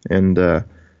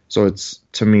 So it's,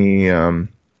 to me,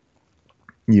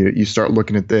 you start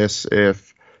looking at this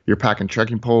if you're packing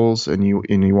trekking poles and you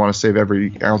want to save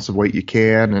every ounce of weight you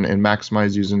can and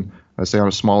maximize using, say on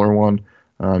a smaller one,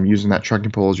 using that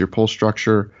trekking pole as your pole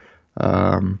structure,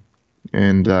 and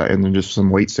then just some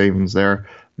weight savings there.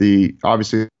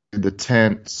 Obviously the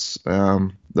tents,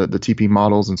 the TP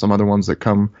models and some other ones that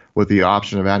come with the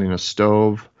option of adding a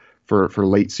stove for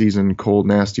late season cold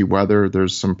nasty weather,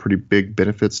 there's some pretty big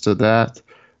benefits to that.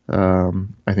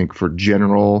 I think for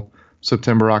general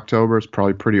September, October, it's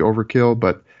probably pretty overkill,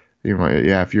 but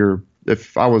if you're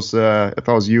if I was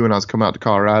you and I was coming out to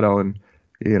Colorado and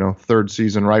third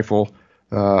season rifle,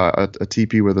 a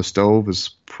teepee with a stove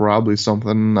is probably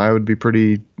something I would be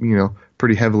pretty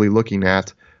heavily looking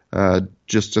at,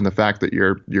 just in the fact that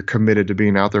you're committed to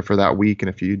being out there for that week, and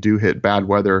if you do hit bad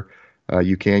weather,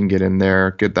 you can get in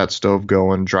there, get that stove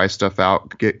going, dry stuff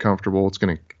out, get comfortable. It's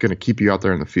gonna keep you out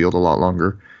there in the field a lot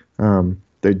longer.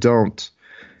 They don't,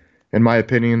 in my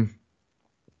opinion.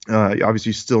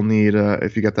 Obviously, you still need,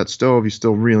 if you got that stove, you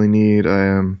still really need,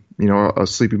 a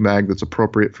sleeping bag that's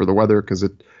appropriate for the weather, because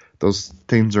those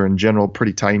things are in general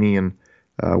pretty tiny, and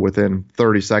within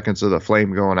 30 seconds of the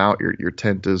flame going out, your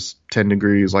tent is 10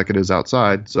 degrees like it is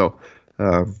outside. So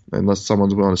unless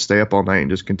someone's willing to stay up all night and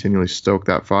just continually stoke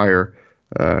that fire,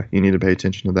 you need to pay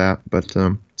attention to that. But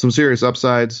some serious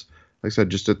upsides, like I said,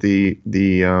 just at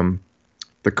the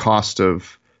cost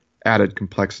of added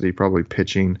complexity, probably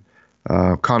pitching.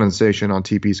 Condensation on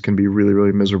teepees can be really,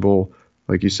 really miserable,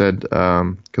 like you said,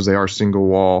 because they are single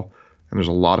wall and there's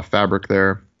a lot of fabric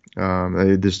there.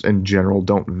 They just in general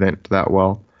don't vent that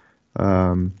well.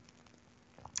 And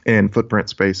footprint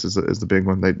space is the big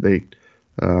one.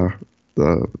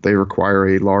 They require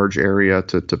a large area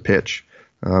to pitch,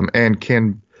 and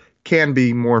can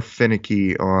be more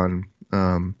finicky on.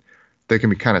 They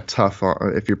can be kind of tough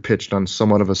if you're pitched on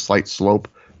somewhat of a slight slope,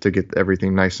 to get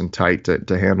everything nice and tight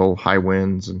to handle high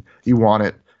winds, and you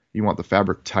want the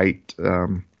fabric tight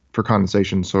for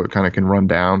condensation, so it kind of can run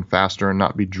down faster and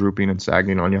not be drooping and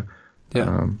sagging on you.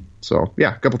 Yeah.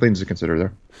 A couple things to consider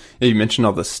there. Yeah, you mentioned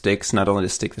all the stakes, not only to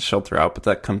stake the shelter out, but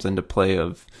that comes into play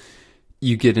of,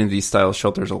 you get into these style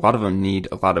shelters, a lot of them need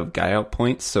a lot of guy out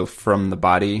points. So from the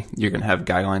body, you're going to have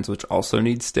guy lines, which also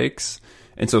need stakes.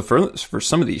 And so for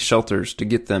some of these shelters, to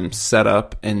get them set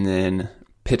up and then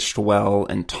pitched well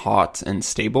and taut and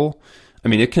stable, I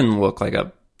mean, it can look like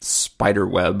a spider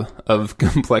web of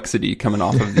complexity coming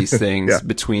off of these things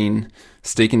between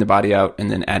staking the body out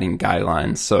and then adding guy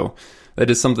lines. So that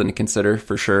is something to consider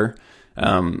for sure.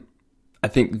 I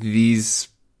think these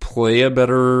play a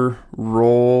better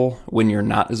role when you're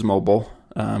not as mobile,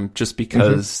 just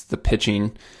because the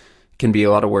pitching can be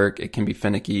a lot of work. It can be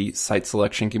finicky. Site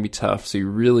selection can be tough. So you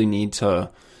really need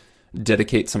to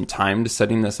dedicate some time to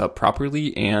setting this up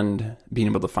properly and being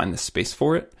able to find the space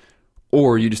for it.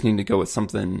 Or you just need to go with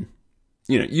something,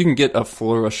 you can get a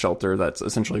floorless shelter that's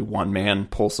essentially one man,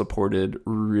 pole supported,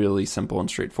 really simple and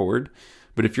straightforward.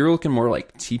 But if you're looking more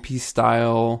like teepee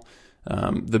style,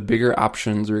 the bigger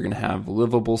options are going to have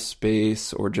livable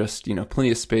space, or just,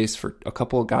 plenty of space for a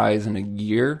couple of guys in a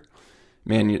year.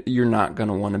 Man, you're not going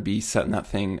to want to be setting that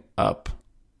thing up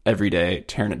every day,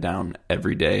 tearing it down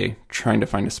every day, trying to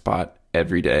find a spot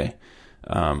every day.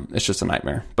 It's just a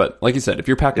nightmare. But like you said, if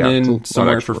you're packing in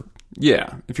somewhere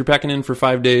if you're packing in for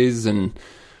 5 days and,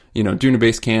 doing a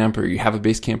base camp, or you have a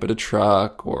base camp at a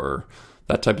truck or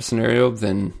that type of scenario,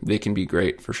 then they can be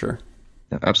great for sure.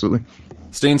 Yeah, absolutely.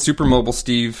 Staying super mobile,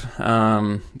 Steve,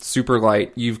 super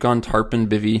light. You've gone tarpon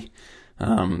bivvy.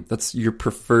 That's your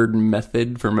preferred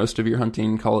method for most of your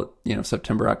hunting. Call it,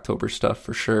 September, October stuff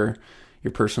for sure.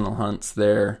 Your personal hunts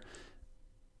there.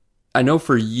 I know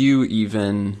for you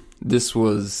even, this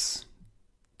was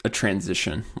a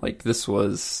transition. Like, this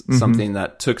was something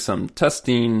that took some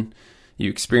testing.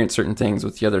 You experienced certain things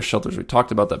with the other shelters we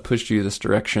talked about that pushed you this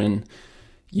direction.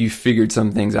 You figured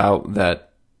some things out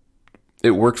that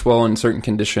it works well in certain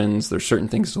conditions. There's certain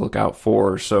things to look out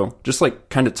for. So just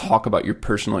kind of talk about your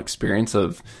personal experience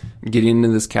of getting into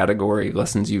this category,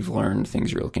 lessons you've learned,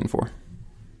 things you're looking for.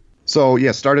 So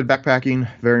started backpacking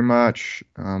very much.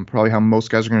 Probably how most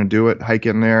guys are going to do it. Hike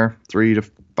in there 3 to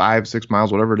 5, 6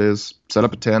 miles, whatever it is. Set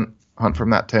up a tent, hunt from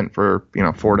that tent for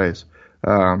 4 days.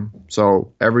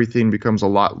 So everything becomes a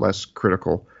lot less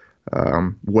critical.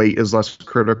 Weight is less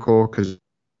critical because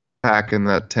pack in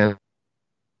that tent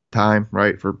time,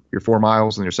 right, for your 4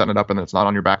 miles, and you're setting it up, and it's not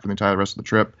on your back for the entire rest of the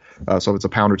trip. So if it's a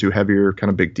pound or two heavier, kind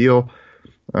of big deal.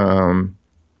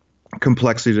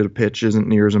 Complexity to the pitch isn't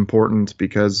near as important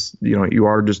because you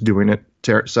are just doing it,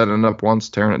 setting it up once,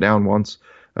 tearing it down once,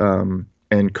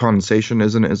 and condensation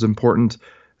isn't as important.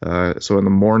 So in the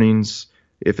mornings,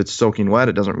 if it's soaking wet,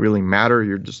 it doesn't really matter.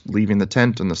 You're just leaving the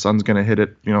tent, and the sun's going to hit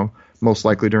it, most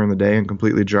likely during the day and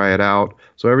completely dry it out.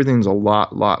 So everything's a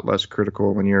lot less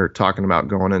critical when you're talking about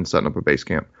going in and setting up a base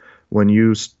camp. When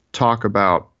you talk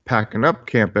about packing up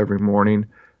camp every morning,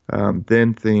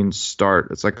 then things start.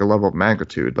 It's like a level of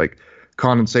magnitude. Like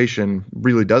condensation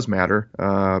really does matter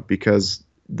because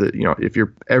if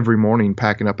you're every morning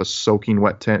packing up a soaking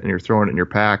wet tent and you're throwing it in your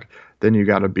pack, then you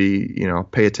got to be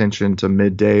pay attention to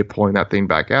midday, pulling that thing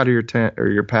back out of your tent or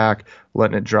your pack,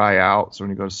 letting it dry out. So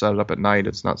when you go to set it up at night,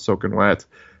 it's not soaking wet.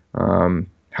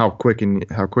 How quick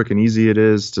and easy it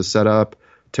is to set up,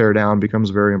 tear down becomes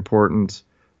very important.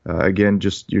 Again,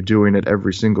 just you're doing it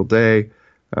every single day.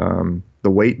 The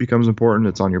weight becomes important.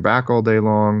 It's on your back all day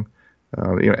long.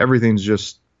 Everything's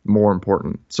just more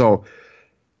important. So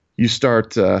you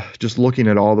start just looking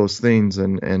at all those things,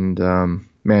 and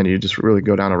man, you just really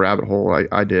go down a rabbit hole.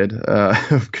 I did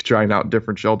trying out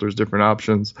different shelters, different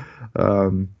options.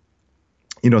 Some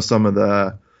of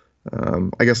the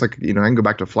I guess I can go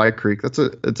back to Fly Creek.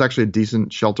 It's actually a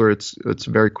decent shelter. It's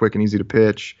very quick and easy to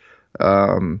pitch.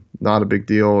 Not a big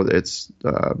deal. It's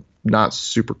not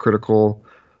super critical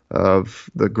of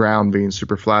the ground being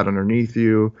super flat underneath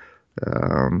you.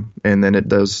 And then it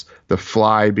does the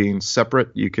fly being separate.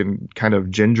 You can kind of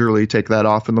gingerly take that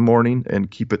off in the morning and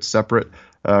keep it separate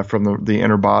from the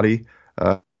inner body.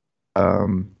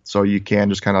 So you can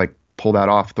just kind of like pull that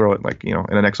off, throw it in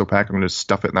an exo pack. I'm going to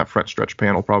stuff it in that front stretch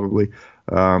panel probably.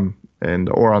 Or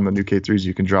on the new K3s,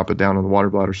 you can drop it down on the water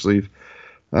bladder sleeve.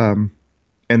 And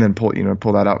then pull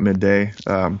that out midday.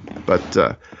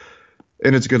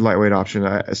 And it's a good lightweight option.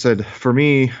 I said for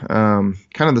me, kind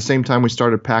of the same time we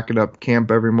started packing up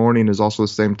camp every morning is also the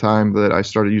same time that I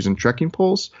started using trekking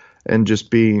poles, and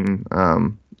just being,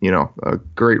 a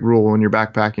great rule when you're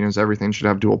backpacking is everything should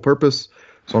have dual purpose.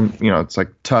 So it's like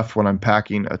tough when I'm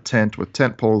packing a tent with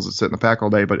tent poles that sit in the pack all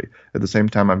day, but at the same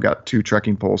time I've got 2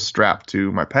 trekking poles strapped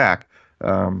to my pack.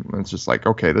 And it's just like,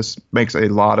 okay, this makes a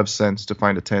lot of sense to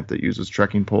find a tent that uses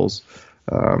trekking poles.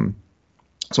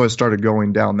 So I started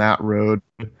going down that road.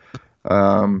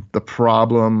 The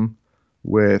problem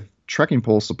with trekking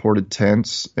pole supported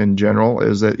tents in general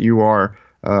is that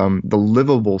the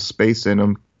livable space in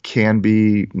them can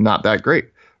be not that great,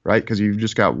 right? Because you've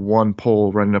just got one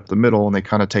pole running up the middle, and they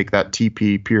kind of take that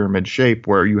TP pyramid shape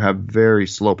where you have very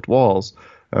sloped walls,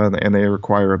 and they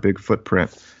require a big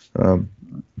footprint.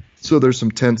 So there's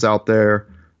some tents out there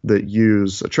that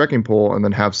use a trekking pole and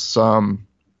then have some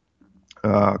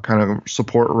kind of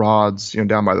support rods,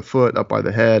 down by the foot, up by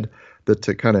the head, that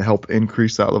to kind of help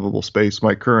increase that livable space.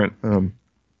 My current one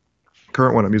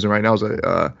I'm using right now is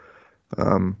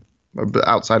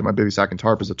outside of my bivy sack and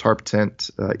tarp is a tarp tent.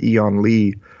 Eon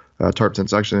Lee tarp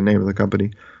tent's actually the name of the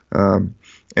company, and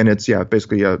it's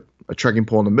basically a trekking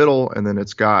pole in the middle, and then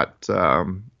it's got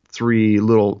 3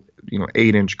 little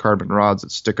 8-inch carbon rods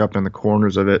that stick up in the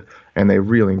corners of it, and they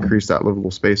really increase that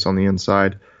livable space on the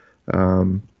inside.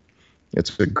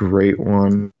 It's a great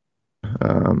one.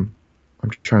 I'm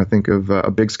trying to think of a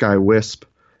Big Sky Wisp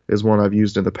is one I've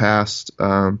used in the past.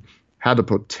 Had the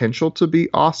potential to be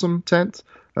awesome tent,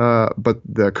 but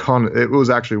it was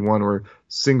actually one where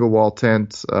single wall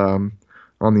tent on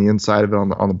the inside of it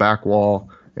on the back wall,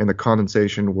 and the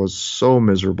condensation was so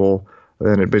miserable,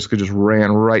 and it basically just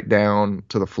ran right down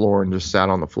to the floor and just sat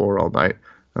on the floor all night.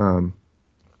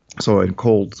 So in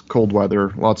cold weather,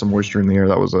 lots of moisture in the air,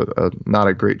 that was not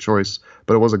a great choice,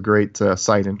 but it was a great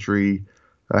site entry.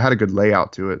 Had a good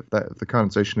layout to it. The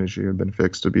condensation issue had been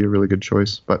fixed to be a really good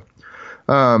choice. But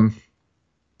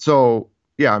so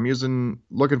yeah, I'm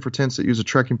looking for tents that use a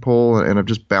trekking pole, and I've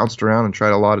just bounced around and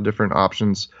tried a lot of different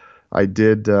options. I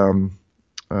did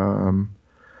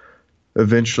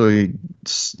eventually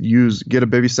get a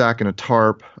bivy sack and a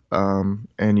tarp.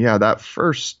 And yeah, that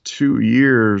first 2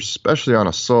 years, especially on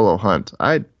a solo hunt,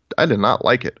 I did not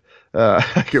like it.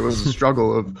 It was a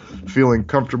struggle of feeling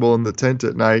comfortable in the tent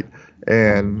at night.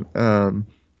 And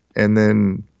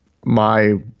then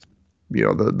my,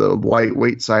 the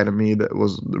lightweight side of me that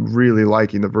was really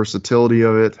liking the versatility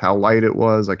of it, how light it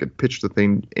was. I could pitch the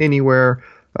thing anywhere.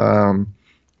 But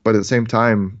at the same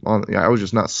time, I was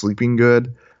just not sleeping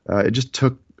good. It just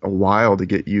took a while to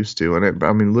get used to,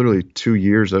 and literally 2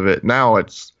 years of it. Now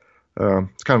it's kind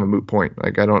of a moot point.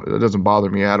 Like it doesn't bother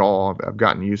me at all. I've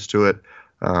gotten used to it.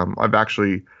 I've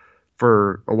actually,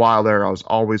 for a while there, I was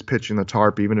always pitching the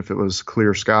tarp, even if it was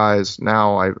clear skies.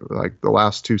 Now like the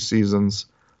last 2 seasons,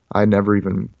 I never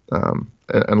even,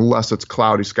 unless it's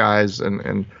cloudy skies,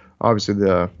 and obviously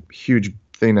the huge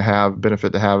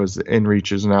benefit to have is the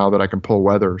inReaches now that I can pull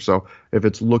weather. So if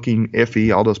it's looking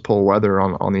iffy, I'll just pull weather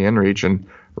on the inReach, and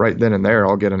right then and there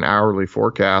I'll get an hourly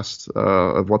forecast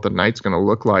of what the night's going to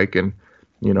look like. And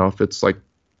if it's like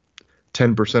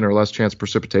 10% or less chance of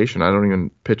precipitation, I don't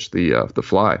even pitch the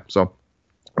fly. So,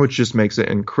 which just makes it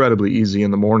incredibly easy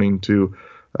in the morning to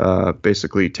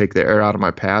basically take the air out of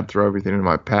my pad, throw everything in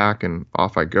my pack, and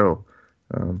off I go.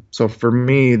 So for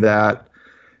me, that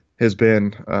has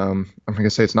been, I'm going to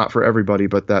say it's not for everybody,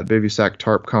 but that bivy sack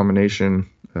tarp combination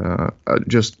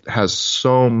just has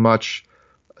so much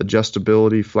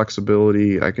adjustability,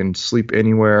 flexibility. I can sleep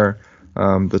anywhere.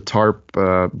 The tarp,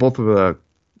 both of the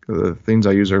the things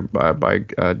I use are by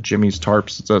Jimmy's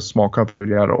Tarps. It's a small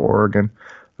company out of Oregon,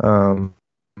 and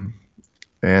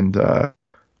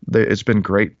it's been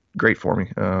great for me.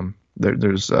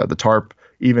 There's the tarp.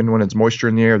 Even when it's moisture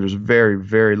in the air, there's very,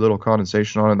 very little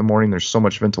condensation on it in the morning. There's so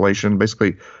much ventilation.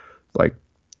 Basically, like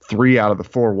 3 out of the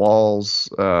 4 walls,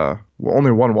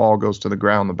 only one wall goes to the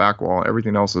ground, the back wall.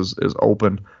 Everything else is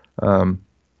open.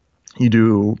 You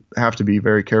do have to be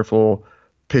very careful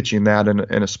pitching that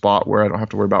in a spot where I don't have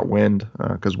to worry about wind,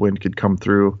 because wind could come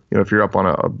through. If you're up on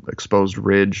a exposed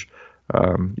ridge,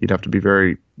 you'd have to be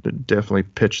definitely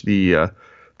pitch the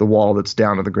wall that's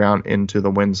down to the ground into the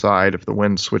wind side. If the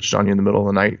wind switched on you in the middle of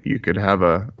the night, you could have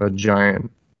a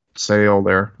giant sail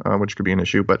there, which could be an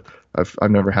issue. But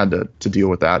I've never had to deal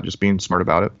with that. Just being smart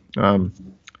about it.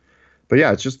 But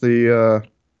yeah, it's just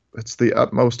it's the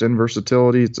utmost in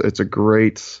versatility. It's a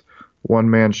great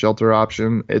one-man shelter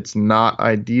option. It's not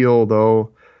ideal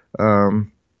though. I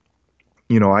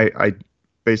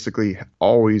basically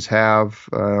always have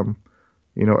a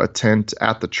tent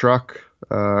at the truck.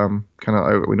 We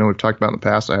know we've talked about in the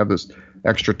past. I have this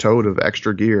extra tote of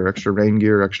extra gear, extra rain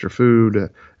gear, extra food,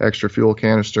 extra fuel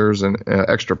canisters, and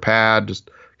extra pad,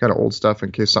 just kind of old stuff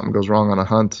in case something goes wrong on a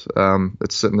hunt.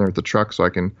 It's sitting there at the truck, so I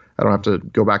don't have to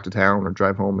go back to town or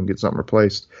drive home and get something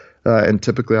replaced. And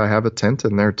typically I have a tent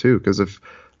in there too, because if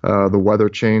the weather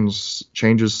changes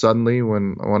suddenly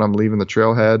when I'm leaving the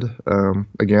trailhead,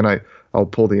 again, I'll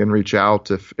pull the inReach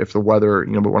out if the weather,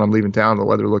 but when I'm leaving town, the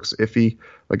weather looks iffy,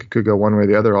 like it could go one way or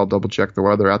the other. I'll double check the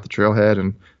weather at the trailhead,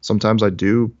 and sometimes I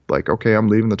do, like, okay, I'm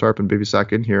leaving the tarp and bivy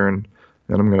sack in here, and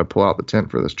then I'm going to pull out the tent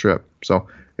for this trip. So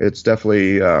it's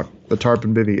definitely the tarp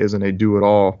and bivy isn't a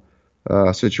do-it-all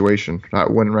situation. I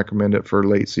wouldn't recommend it for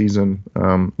late season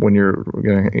when you're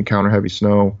going to encounter heavy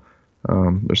snow.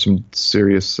 There's some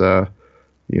serious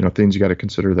things you got to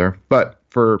consider there. But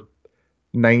for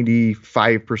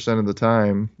 95% of the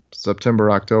time,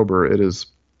 September, October, it is,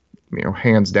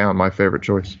 hands down my favorite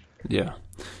choice. Yeah.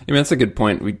 That's a good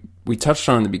point. We touched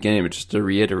on in the beginning, but just to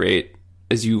reiterate,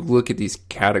 as you look at these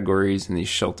categories and these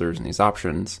shelters and these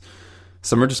options,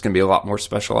 some are just going to be a lot more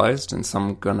specialized and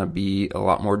some going to be a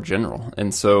lot more general.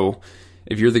 And so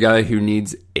if you're the guy who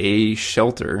needs a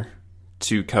shelter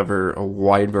to cover a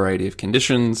wide variety of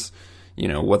conditions,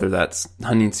 whether that's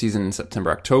hunting season in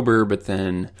September, October, but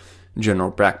then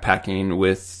general backpacking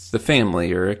with the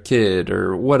family or a kid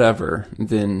or whatever,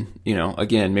 then,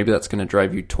 again, maybe that's going to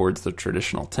drive you towards the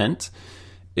traditional tent.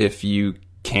 If you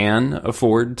can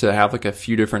afford to have like a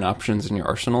few different options in your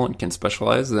arsenal and can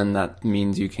specialize, then that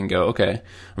means you can go, okay,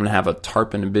 I'm going to have a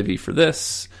tarp and a bivy for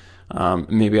this.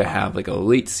 Maybe I have like a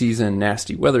late season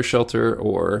nasty weather shelter,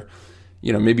 or,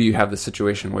 maybe you have the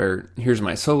situation where here's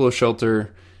my solo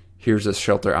shelter. Here's a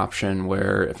shelter option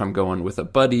where if I'm going with a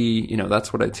buddy,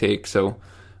 that's what I take. So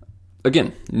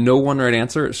again, no one right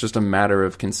answer. It's just a matter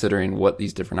of considering what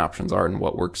these different options are and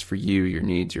what works for you, your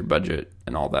needs, your budget,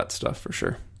 and all that stuff for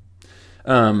sure.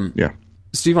 Yeah.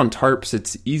 Steve, on tarps,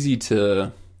 it's easy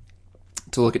to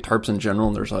look at tarps in general.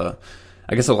 And there's a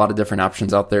lot of different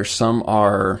options out there. Some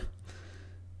are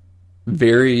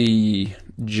very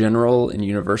general and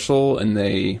universal, and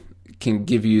they can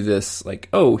give you this like,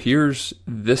 oh, here's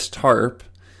this tarp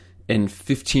and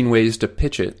 15 ways to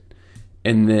pitch it.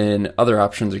 And then other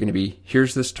options are going to be,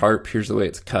 here's this tarp, here's the way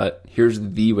it's cut, here's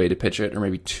the way to pitch it, or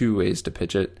maybe 2 ways to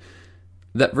pitch it.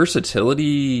 That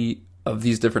versatility of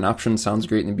these different options sounds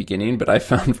great in the beginning, but I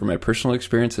found from my personal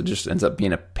experience, it just ends up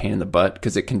being a pain in the butt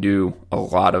because it can do a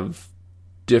lot of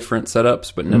different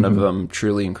setups, but none of them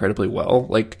truly incredibly well.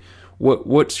 Like,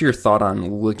 what's your thought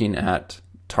on looking at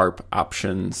tarp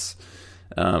options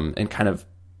and kind of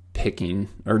picking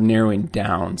or narrowing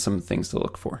down some things to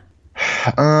look for?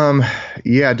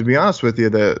 Yeah, to be honest with you,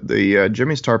 the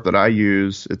Jimmy's tarp that I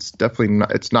use, it's definitely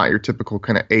not, it's not your typical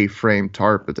kind of A-frame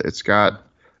tarp. It's got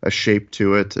a shape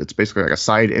to it. It's basically like a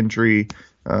side entry.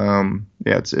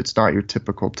 It's not your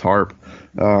typical tarp.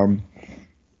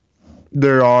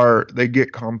 They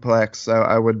get complex.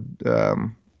 I would,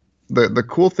 the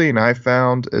cool thing I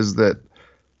found is that,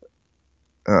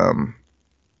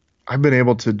 I've been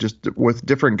able to just, with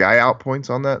different guy out points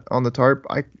on the tarp,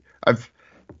 I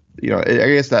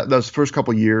guess that those first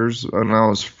couple years when I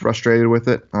was frustrated with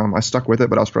it, I stuck with it,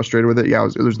 but I was frustrated with it. Yeah,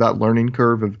 there's that learning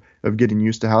curve of getting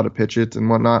used to how to pitch it and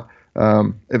whatnot.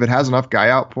 If it has enough guy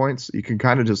out points, you can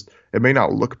kind of just, it may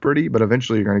not look pretty, but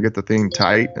eventually you're going to get the thing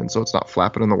tight, and so it's not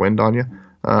flapping in the wind on you.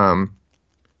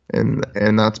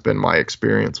 And that's been my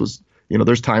experience. Was,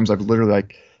 there's times I've literally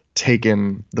like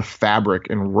taken the fabric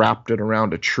and wrapped it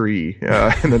around a tree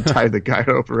and then tied the guy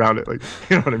rope around it. Like,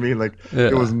 you know what I mean? Like,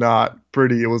 It was not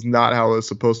pretty. It was not how it was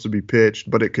supposed to be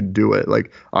pitched, but it could do it.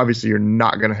 Like, obviously, you're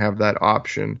not going to have that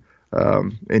option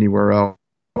anywhere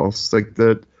else. Like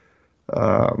that.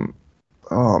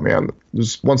 Oh man,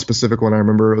 there's one specific one I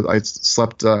remember. I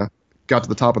slept, got to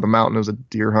the top of the mountain. It was a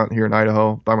deer hunt here in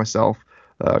Idaho by myself.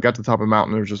 Got to the top of the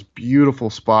mountain. There was this beautiful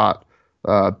spot.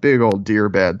 Big old deer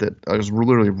bed that I was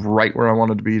literally right where I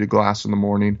wanted to be to glass in the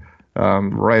morning,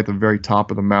 right at the very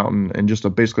top of the mountain, and just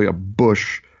basically a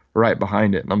bush right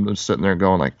behind it. And I'm just sitting there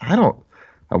going like, I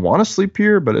want to sleep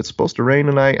here, but it's supposed to rain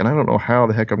tonight, and I don't know how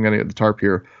the heck I'm going to get the tarp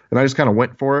here. And I just kind of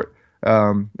went for it.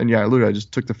 And yeah, literally, I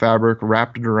just took the fabric,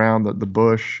 wrapped it around the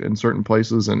bush in certain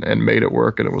places, and made it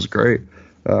work, and it was great.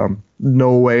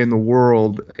 No way in the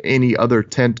world any other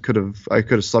tent I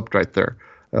could have slept right there.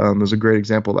 There's a great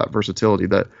example of that versatility,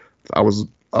 that I was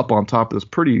up on top of this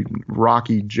pretty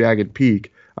rocky, jagged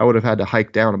peak. I would have had to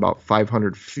hike down about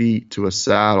 500 feet to a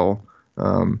saddle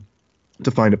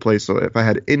to find a place. So if I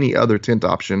had any other tent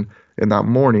option in that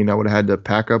morning, I would have had to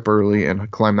pack up early and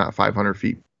climb that 500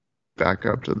 feet back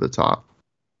up to the top.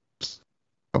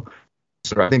 So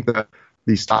I think that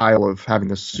the style of having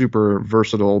this super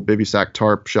versatile bivy sack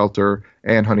tarp shelter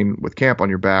and hunting with camp on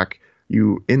your back,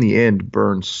 you in the end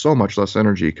burn so much less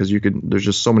energy because there's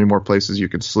just so many more places you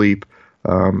can sleep,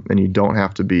 and you don't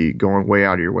have to be going way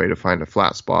out of your way to find a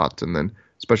flat spot. And then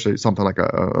especially something like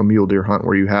a mule deer hunt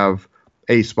where you have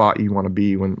a spot you want to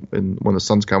be when the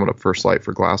sun's coming up first light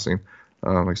for glassing.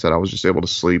 Like I said, I was just able to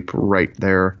sleep right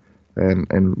there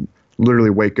and literally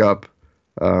wake up.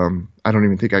 I don't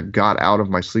even think I got out of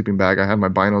my sleeping bag. I had my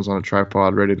binos on a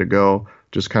tripod ready to go.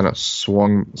 Just kind of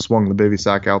swung the bivy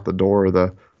sack out the door,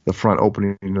 the front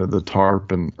opening of the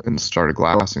tarp, and started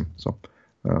glassing. So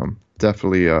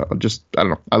definitely, just I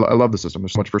don't know. I love the system.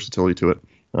 There's so much versatility to it.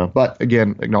 But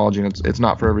again, acknowledging it's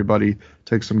not for everybody.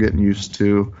 Takes some getting used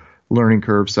to, learning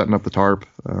curve, setting up the tarp,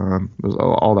 there's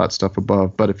all that stuff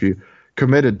above. But if you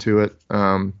committed to it,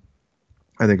 I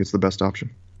think it's the best option.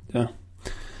 Yeah.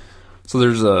 So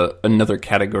there's another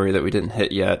category that we didn't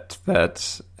hit yet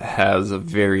that has a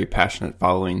very passionate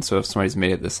following. So if somebody's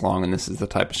made it this long and this is the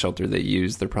type of shelter they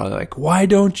use, they're probably like, why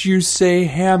don't you say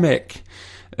hammock?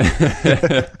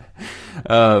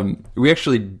 We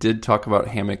actually did talk about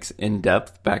hammocks in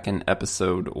depth back in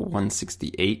episode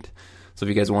 168. So if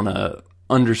you guys want to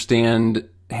understand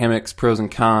hammocks, pros and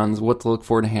cons, what to look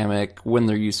for in a hammock, when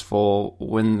they're useful,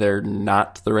 when they're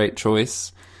not the right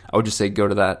choice, I would just say go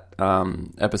to that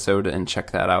episode and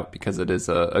check that out because it is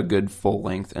a good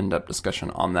full-length, in-depth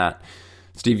discussion on that.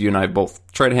 Steve, you and I both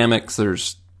tried hammocks.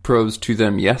 There's pros to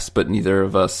them, yes, but neither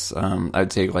of us,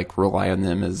 I'd say, rely on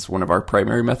them as one of our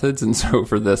primary methods. And so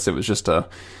for this, it was just a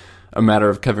matter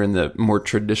of covering the more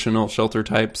traditional shelter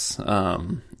types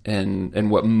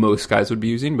and what most guys would be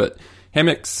using. But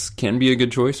hammocks can be a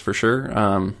good choice for sure.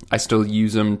 I still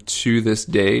use them to this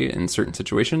day in certain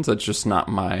situations. That's just not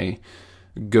my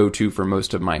go-to for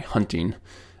most of my hunting,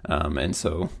 and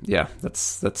so yeah,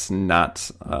 that's not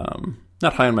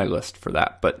high on my list for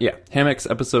that. But yeah, hammocks,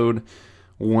 episode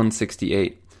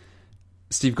 168.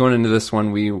 Steve, going into this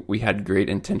one, we had great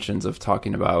intentions of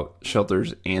talking about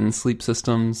shelters and sleep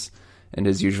systems, and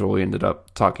as usual, we ended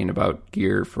up talking about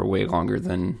gear for way longer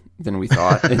than we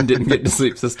thought, and didn't get to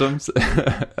sleep systems.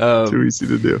 Too easy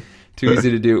to do. Too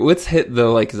easy to do. Let's hit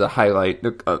though, as a highlight,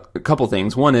 a couple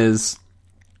things. One is,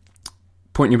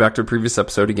 pointing you back to a previous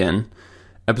episode again,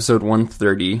 episode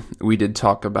 130, we did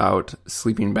talk about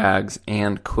sleeping bags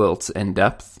and quilts in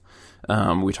depth.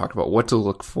 We talked about what to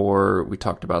look for. We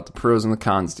talked about the pros and the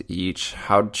cons to each,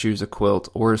 how to choose a quilt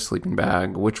or a sleeping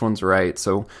bag, which one's right.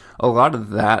 So a lot of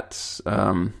that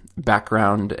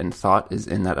background and thought is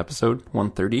in that episode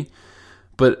 130.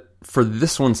 But for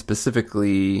this one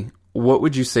specifically, what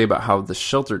would you say about how the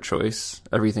shelter choice,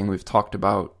 everything we've talked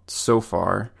about so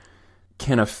far,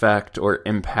 can affect or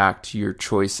impact your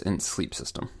choice in sleep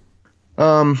system?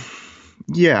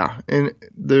 Yeah, and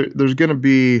there's going to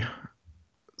be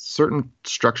certain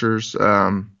structures.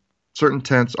 Certain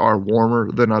tents are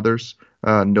warmer than others,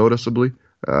 noticeably.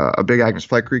 A Big Agnes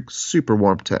Flat Creek, super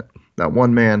warm tent. That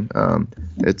one man,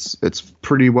 it's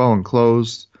pretty well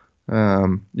enclosed.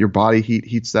 Your body heat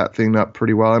heats that thing up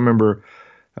pretty well. I remember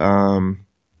I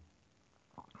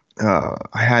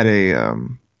had a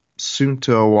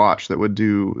Suunto watch that would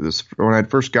do this when I'd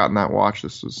first gotten that watch.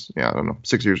 This was, I don't know,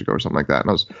 6 years ago or something like that.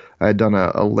 And I had done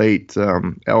a late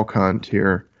elk hunt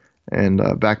here and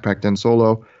backpacked in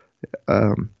solo.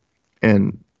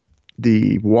 And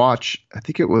the watch, I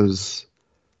think it was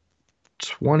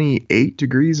 28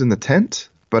 degrees in the tent.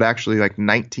 but actually like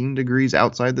 19 degrees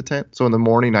outside the tent. So in the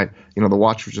morning, the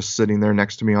watch was just sitting there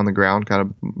next to me on the ground, kind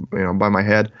of, by my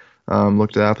head.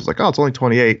 Looked it up. I was like, oh, it's only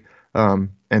 28. And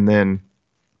then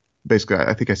basically,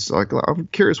 I think I'm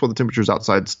curious what the temperature is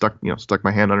outside. Stuck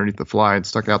my hand underneath the fly and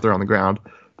stuck out there on the ground.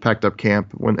 Packed up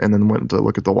camp, and then went to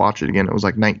look at the watch again. It was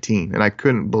like 19, and I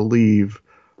couldn't believe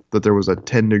that there was a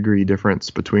 10-degree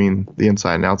difference between the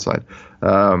inside and outside.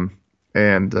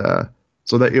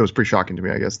 So that it was pretty shocking to me,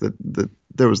 I guess, that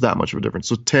there was that much of a difference.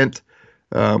 So tent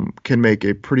can make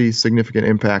a pretty significant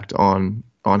impact on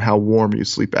how warm you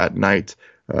sleep at night.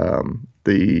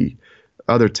 The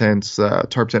other tents,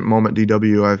 tarp tent Moment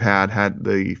DW I've had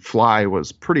the fly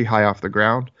was pretty high off the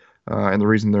ground. And the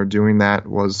reason they're doing that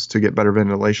was to get better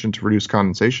ventilation to reduce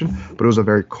condensation. But it was a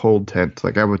very cold tent.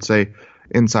 Like I would say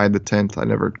inside the tent, I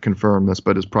never confirmed this,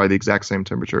 but it's probably the exact same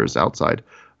temperature as outside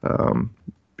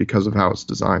because of how it's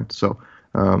designed. So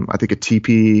I think a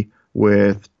teepee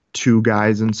with 2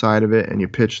 guys inside of it, and you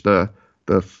pitch the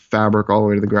fabric all the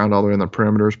way to the ground, all the way on the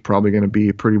perimeter, is probably going to be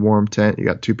a pretty warm tent. You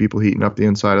got 2 people heating up the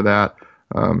inside of that.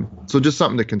 So just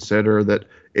something to consider, that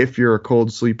if you're a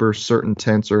cold sleeper, certain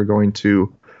tents are going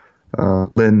to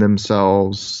lend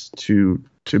themselves to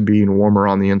being warmer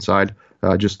on the inside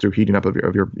just through heating up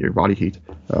of your body heat.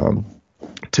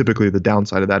 Typically, the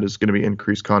downside of that is going to be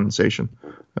increased condensation.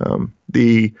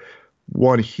 The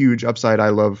one huge upside I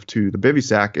love to the bivy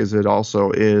sack is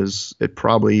it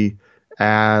probably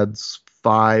adds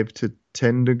 5 to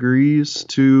 10 degrees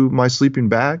to my sleeping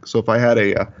bag. So if I had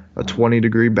a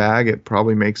 20-degree bag, it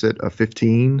probably makes it a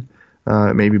 15.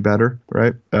 Maybe better,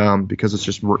 right? Because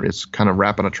it's kind of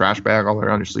wrapping a trash bag all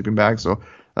around your sleeping bag, so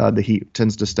the heat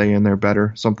tends to stay in there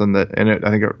better. I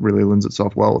think it really lends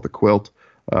itself well with the quilt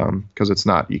because it's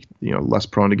not less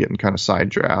prone to getting kind of side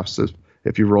drafts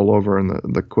if you roll over and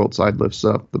the quilt side lifts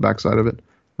up the back side of it.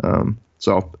 And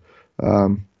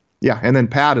then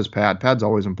pad is pad. Pad's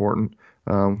always important.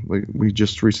 We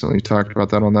just recently talked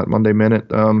about that on that Monday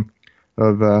Minute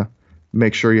of.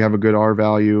 Make sure you have a good R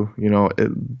value,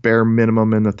 bare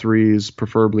minimum in the 3s,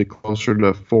 preferably closer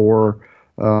to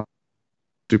 4.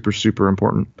 Super, super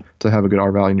important to have a good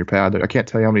R value in your pad. I can't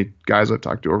tell you how many guys I've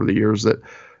talked to over the years that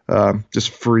just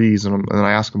freeze, and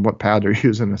I ask them what pad they're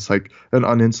using. It's like an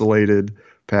uninsulated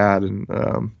pad,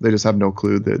 and they just have no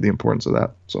clue the importance of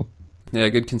that. So, yeah,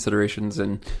 good considerations.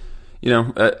 And,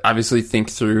 obviously think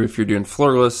through if you're doing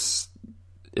floorless,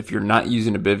 if you're not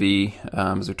using a bivy,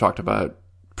 as we talked about,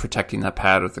 protecting that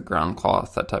pad with a ground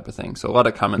cloth, that type of thing. So a lot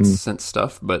of common sense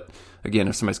stuff. But again,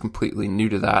 if somebody's completely new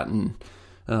to that and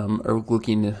are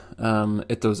looking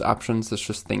at those options, that's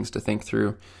just things to think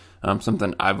through.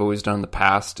 Something I've always done in the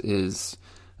past is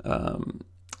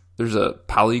there's a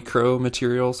polycro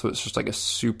material. So it's just like a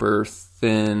super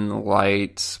thin,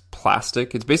 light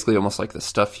plastic. It's basically almost like the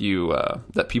stuff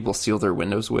that people seal their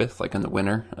windows with, like in the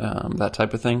winter, that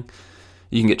type of thing.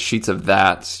 You can get sheets of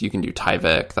that. You can do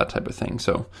Tyvek, that type of thing.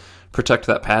 So protect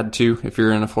that pad too. If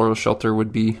you're in a floral shelter,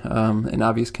 would be an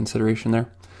obvious consideration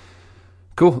there.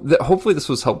 Cool. Hopefully this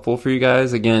was helpful for you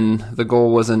guys. Again, the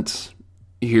goal wasn't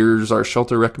here's our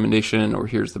shelter recommendation or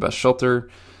here's the best shelter.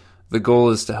 The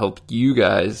goal is to help you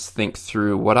guys think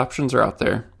through what options are out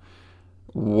there,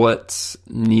 what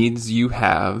needs you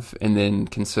have, and then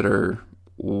consider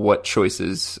what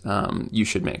choices you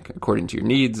should make according to your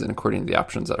needs and according to the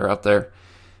options that are out there.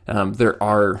 There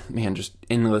are, just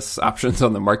endless options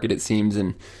on the market, it seems.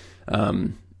 And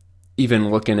even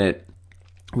looking at,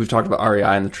 we've talked about REI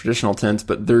and the traditional tents,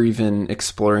 but they're even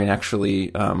exploring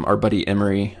actually, our buddy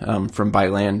Emery from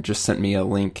Byland just sent me a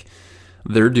link.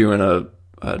 They're doing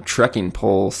a trekking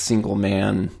pole single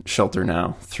man shelter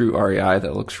now through REI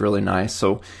that looks really nice.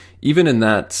 So even in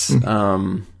that,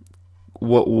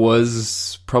 what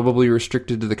was probably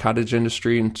restricted to the cottage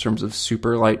industry in terms of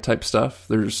super light type stuff,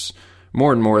 there's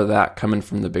more and more of that coming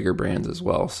from the bigger brands as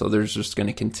well. So there's just going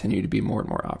to continue to be more and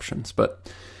more options.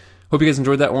 But hope you guys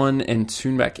enjoyed that one, and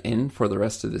tune back in for the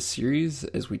rest of the series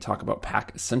as we talk about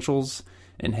pack essentials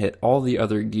and hit all the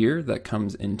other gear that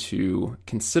comes into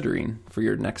considering for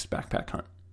your next backpack hunt.